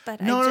things,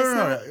 but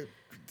No.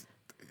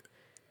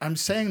 I'm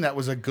saying that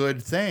was a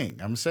good thing.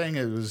 I'm saying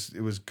it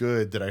was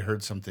good that I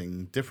heard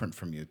something different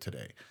from you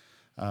today.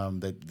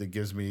 That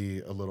gives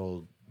me a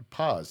little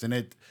pause. And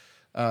it,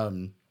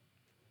 I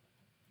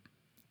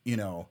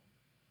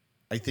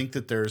think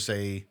that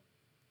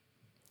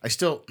I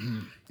still,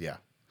 yeah.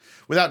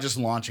 Without just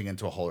launching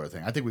into a whole other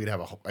thing, I think we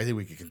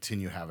could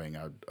continue having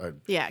a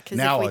yeah. Because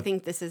if we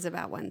think this is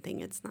about one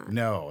thing, it's not.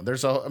 No,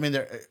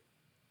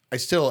 I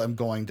still am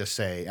going to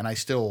say, and I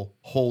still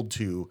hold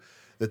to,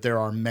 that there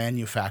are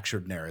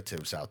manufactured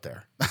narratives out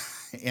there,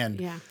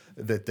 and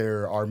that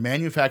there are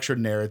manufactured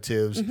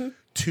narratives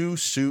to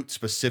suit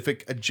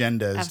specific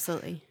agendas.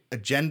 Absolutely.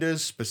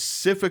 Agendas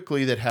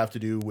specifically that have to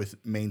do with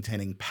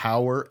maintaining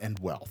power and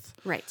wealth.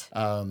 Right.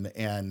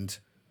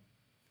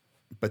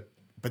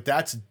 But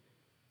that's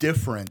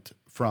different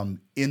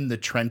from in the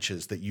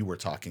trenches that you were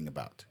talking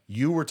about.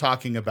 You were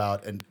talking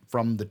about and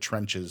from the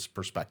trenches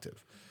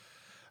perspective.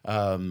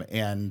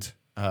 And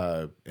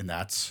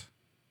that's,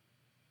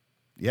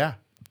 yeah,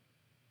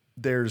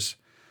 there's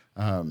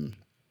a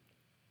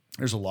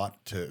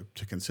lot to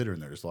consider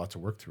in there. There's a lot to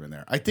work through in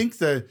there. I think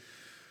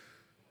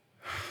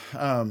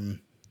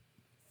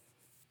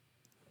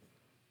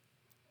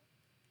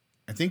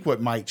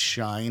what might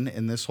shine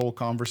in this whole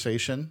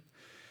conversation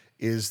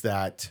is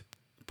that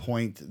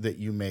point that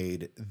you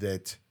made,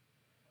 that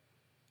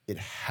it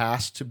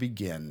has to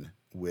begin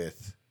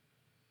with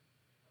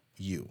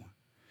you,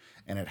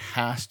 and it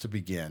has to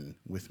begin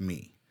with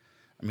me.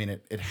 I mean,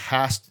 it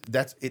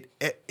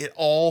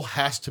all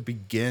has to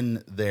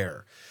begin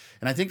there.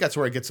 And I think that's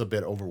where it gets a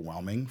bit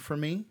overwhelming for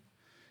me,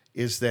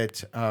 is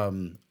that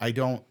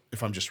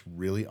if I'm just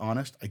really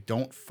honest, I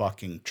don't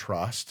fucking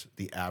trust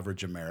the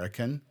average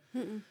American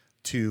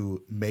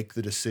to make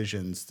the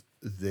decisions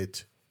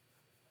that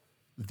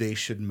they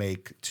should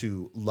make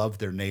to love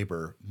their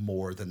neighbor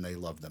more than they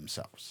love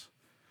themselves,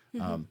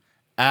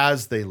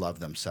 as they love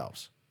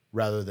themselves,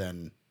 rather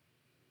than,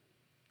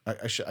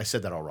 I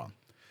said that all wrong.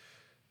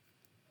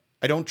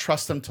 I don't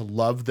trust them to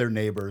love their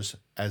neighbors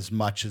as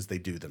much as they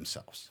do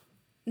themselves.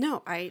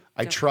 No, I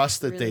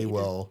trust that really they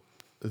will,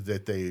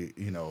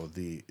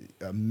 the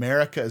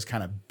America is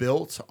kind of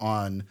built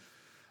on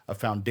a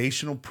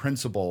foundational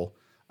principle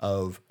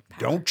of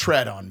don't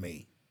tread on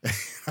me.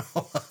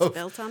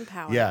 Built on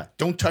power. Yeah.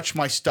 Don't touch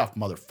my stuff,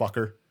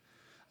 motherfucker.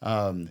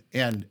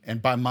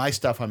 And by my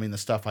stuff, I mean the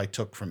stuff I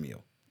took from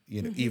you,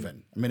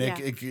 even. I mean,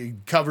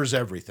 it covers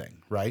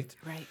everything, right?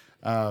 Right.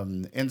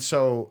 And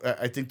so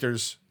I think I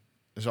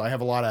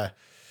have a lot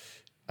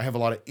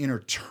of inner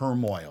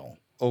turmoil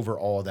over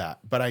all of that.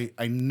 But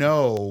I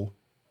know,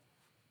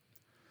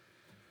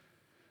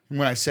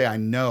 when I say I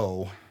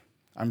know,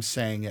 I'm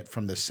saying it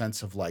from the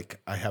sense of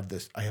like, I have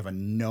a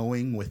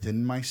knowing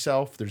within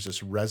myself. There's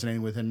this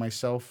resonating within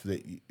myself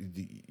that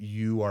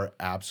you are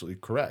absolutely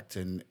correct.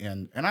 And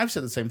I've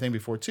said the same thing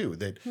before too,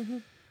 that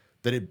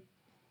it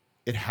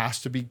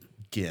has to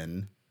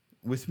begin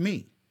with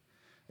me.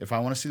 If I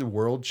want to see the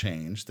world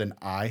change, then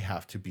I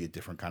have to be a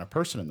different kind of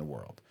person in the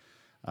world.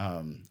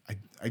 I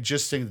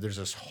just think that there's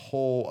this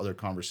whole other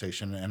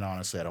conversation, and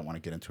honestly, I don't want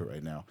to get into it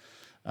right now,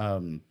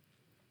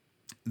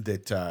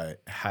 that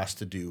has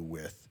to do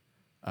with,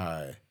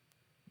 but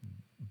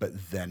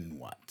then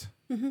what?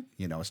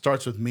 It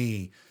starts with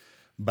me,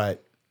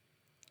 but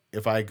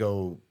if I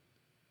go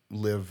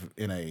live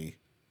in a,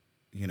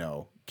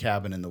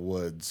 cabin in the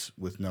woods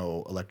with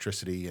no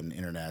electricity and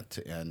internet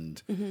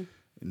and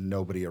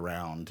nobody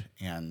around,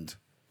 and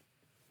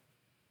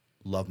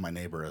love my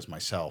neighbor as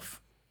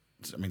myself,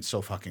 I mean,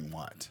 so fucking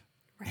what?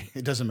 Right.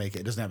 It doesn't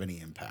have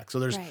any impact. So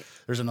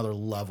there's another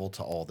level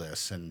to all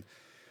this, and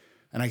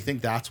I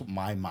think that's what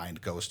my mind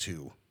goes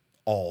to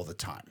all the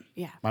time.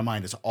 Yeah. My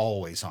mind is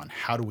always on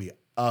how do we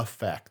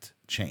affect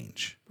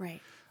change? Right.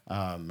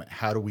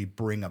 How do we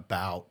bring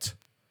about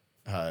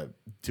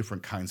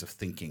different kinds of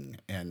thinking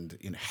and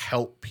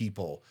help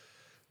people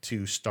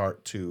to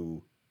start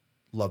to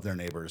love their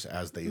neighbors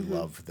as they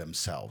love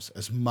themselves,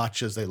 as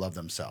much as they love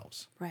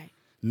themselves. Right.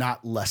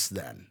 not less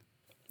than.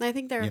 I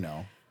think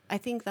I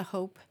think the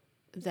hope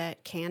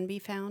that can be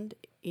found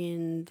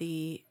in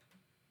the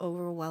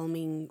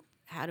overwhelming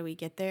 "how do we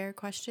get there"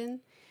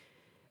 question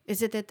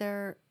is it that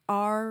there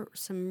are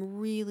some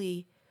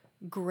really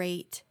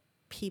great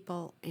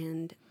people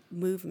and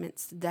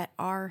movements that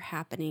are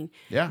happening,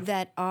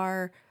 that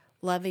are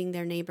loving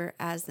their neighbor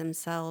as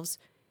themselves,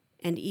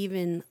 and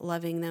even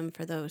loving them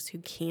for those who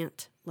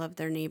can't love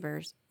their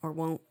neighbors or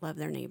won't love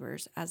their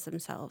neighbors as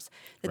themselves.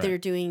 That they're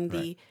doing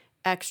the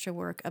extra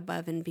work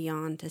above and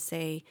beyond to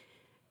say,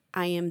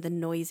 I am the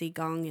noisy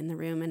gong in the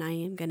room, and I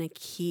am going to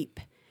keep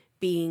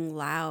being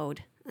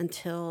loud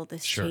until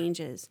this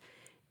changes.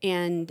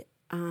 And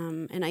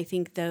I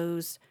think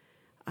those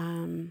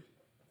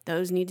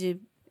need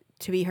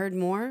to be heard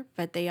more,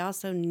 but they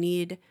also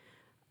need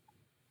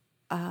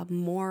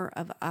more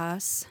of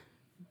us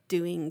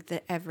doing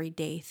the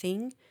everyday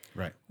thing.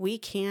 Right. We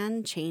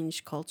can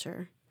change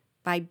culture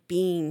by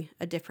being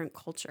a different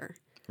culture.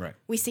 Right.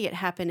 We see it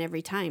happen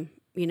every time.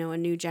 A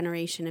new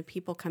generation of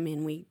people come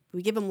in. We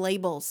give them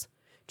labels.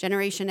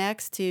 Generation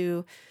X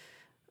to,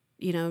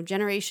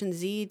 Generation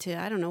Z to,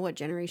 I don't know what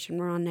generation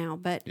we're on now,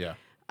 but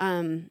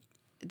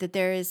that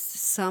there is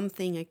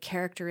something, a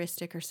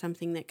characteristic or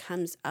something that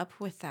comes up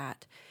with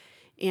that.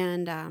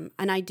 And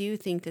I do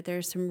think that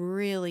there's some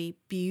really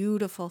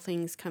beautiful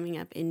things coming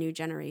up in new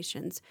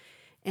generations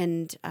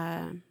and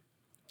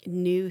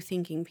new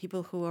thinking,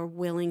 people who are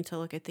willing to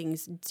look at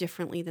things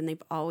differently than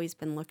they've always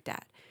been looked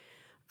at.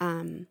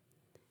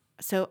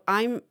 So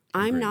I'm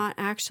not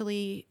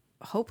actually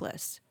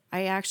hopeless.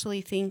 I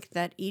actually think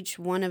that each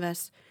one of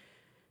us,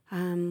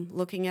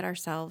 looking at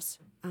ourselves,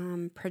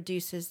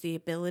 produces the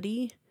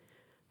ability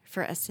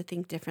for us to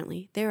think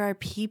differently. There are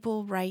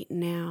people right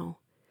now,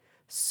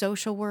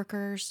 social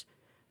workers,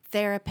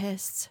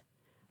 therapists,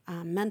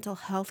 mental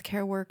health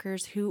care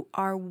workers who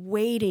are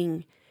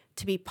waiting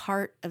to be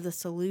part of the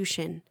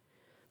solution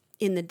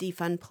in the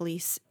defund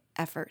police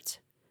efforts.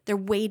 They're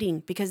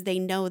waiting because they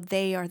know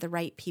they are the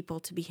right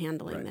people to be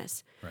handling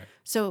this. Right.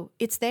 So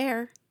it's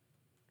there.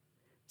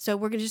 So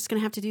we're just going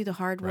to have to do the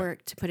hard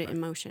work to put it in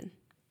motion.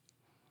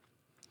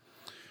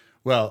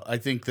 Well, I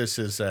think this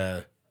is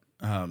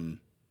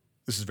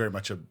very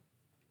much a.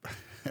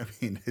 I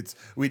mean,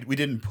 we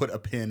didn't put a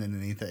pin in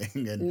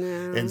anything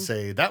and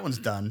say that one's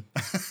done.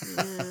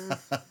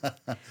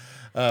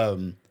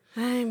 I'm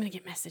gonna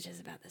get messages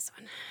about this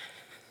one.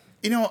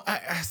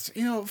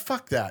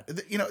 Fuck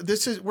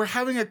that. We're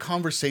having a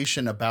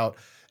conversation about.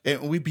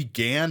 And we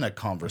began a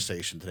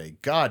conversation today.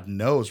 God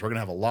knows we're going to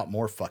have a lot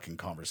more fucking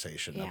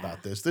conversation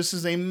about this. This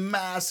is a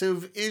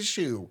massive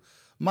issue.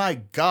 My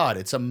God,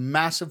 it's a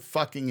massive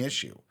fucking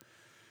issue.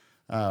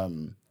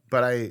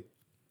 But I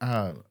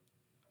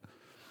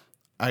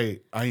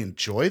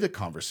enjoy the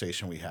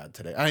conversation we had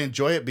today. I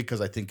enjoy it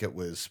because I think it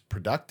was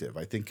productive.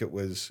 I think it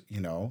was,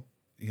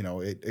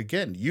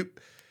 again,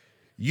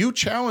 you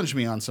challenged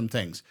me on some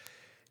things.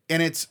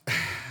 And it's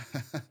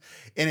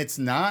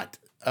not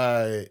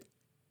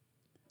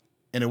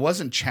and it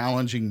wasn't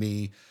challenging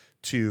me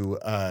to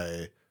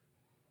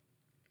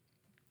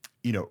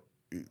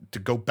to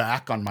go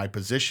back on my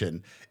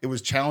position. It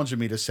was challenging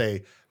me to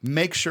say,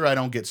 make sure I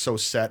don't get so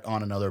set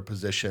on another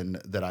position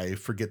that I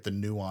forget the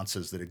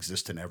nuances that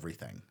exist in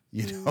everything,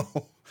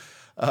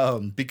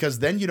 because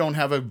then you don't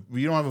have a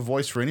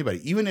voice for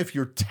anybody. Even if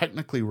you're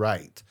technically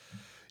right,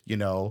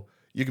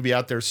 you could be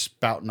out there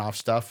spouting off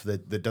stuff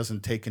that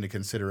doesn't take into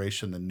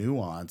consideration the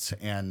nuance,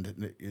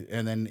 and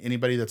then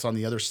anybody that's on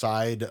the other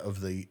side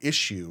of the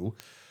issue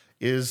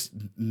is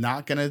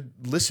not going to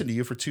listen to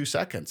you for 2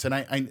 seconds. And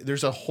I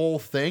there's a whole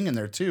thing in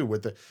there too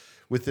with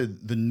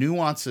the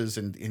nuances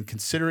and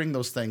considering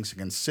those things and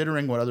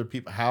considering how other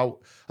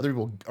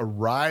people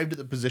arrived at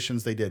the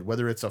positions they did,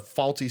 whether it's a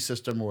faulty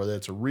system or whether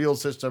it's a real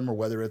system or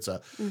whether it's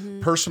a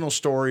personal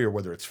story or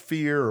whether it's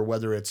fear or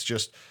whether it's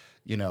just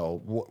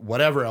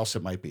whatever else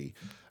it might be.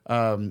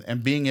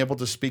 And being able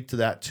to speak to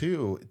that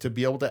too, to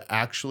be able to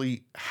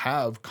actually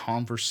have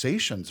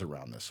conversations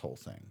around this whole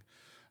thing.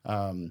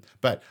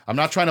 But I'm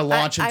not trying to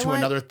launch into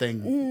another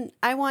thing.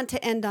 I want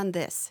to end on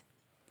this.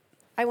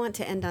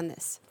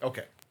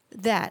 Okay.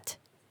 That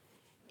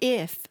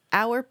if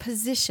our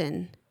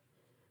position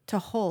to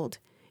hold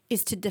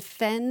is to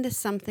defend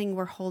something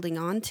we're holding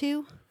on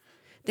to,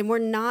 then we're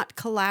not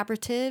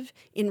collaborative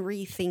in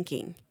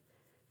rethinking.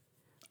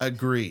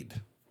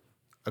 Agreed.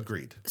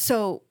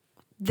 So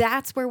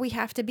that's where we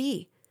have to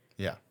be.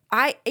 Yeah.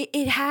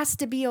 It has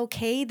to be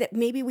okay that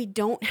maybe we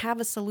don't have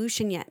a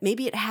solution yet.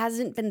 Maybe it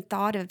hasn't been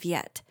thought of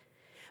yet.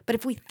 But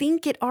if we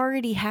think it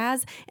already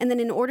has, and then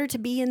in order to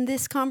be in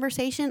this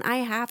conversation, I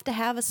have to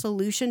have a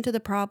solution to the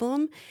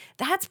problem,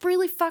 that's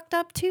really fucked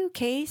up too,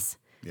 Case.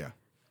 Yeah.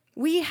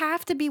 We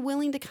have to be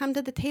willing to come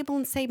to the table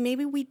and say,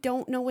 maybe we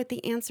don't know what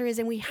the answer is,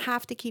 and we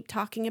have to keep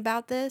talking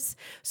about this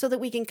so that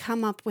we can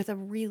come up with a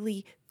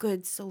really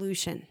good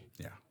solution.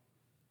 Yeah.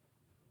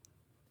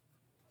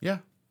 Yeah.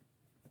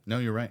 No,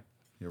 you're right.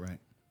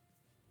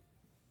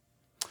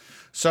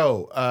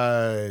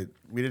 So,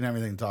 we didn't have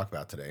anything to talk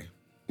about today.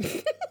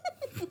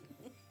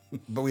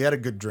 But we had a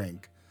good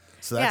drink.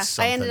 So that's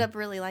I something. ended up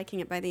really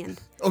liking it by the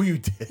end. Oh, you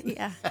did?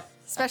 Yeah.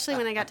 Especially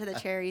when I got to the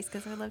cherries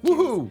because I love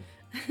cherries.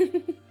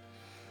 Woohoo!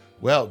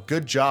 Well,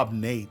 good job,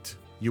 Nate.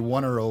 You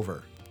won her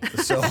over.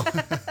 So,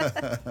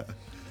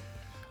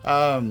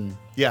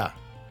 yeah.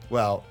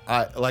 Well,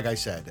 like I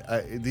said,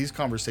 these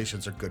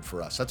conversations are good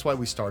for us. That's why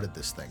we started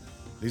this thing.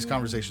 These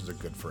conversations are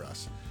good for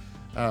us.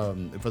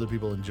 If other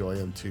people enjoy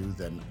them too,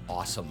 then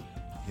awesome,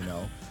 you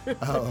know.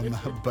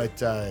 But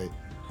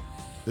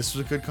this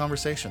was a good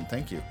conversation.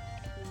 Thank you.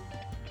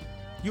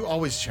 You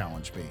always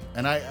challenge me,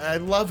 and I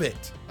love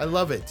it. I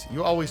love it.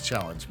 You always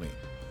challenge me.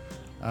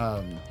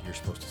 You're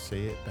supposed to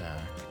say it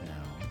back now.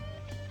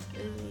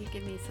 You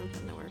give me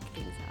something to work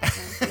things out.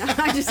 No,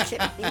 I'm just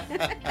kidding.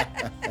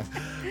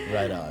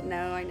 Right on.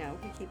 No, I know.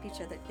 We keep each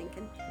other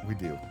thinking. We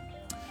do.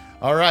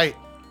 All right.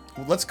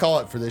 Well, let's call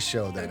it for this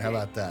show then. Okay. How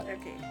about that?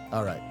 Okay.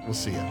 All right. We'll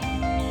see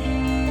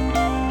you.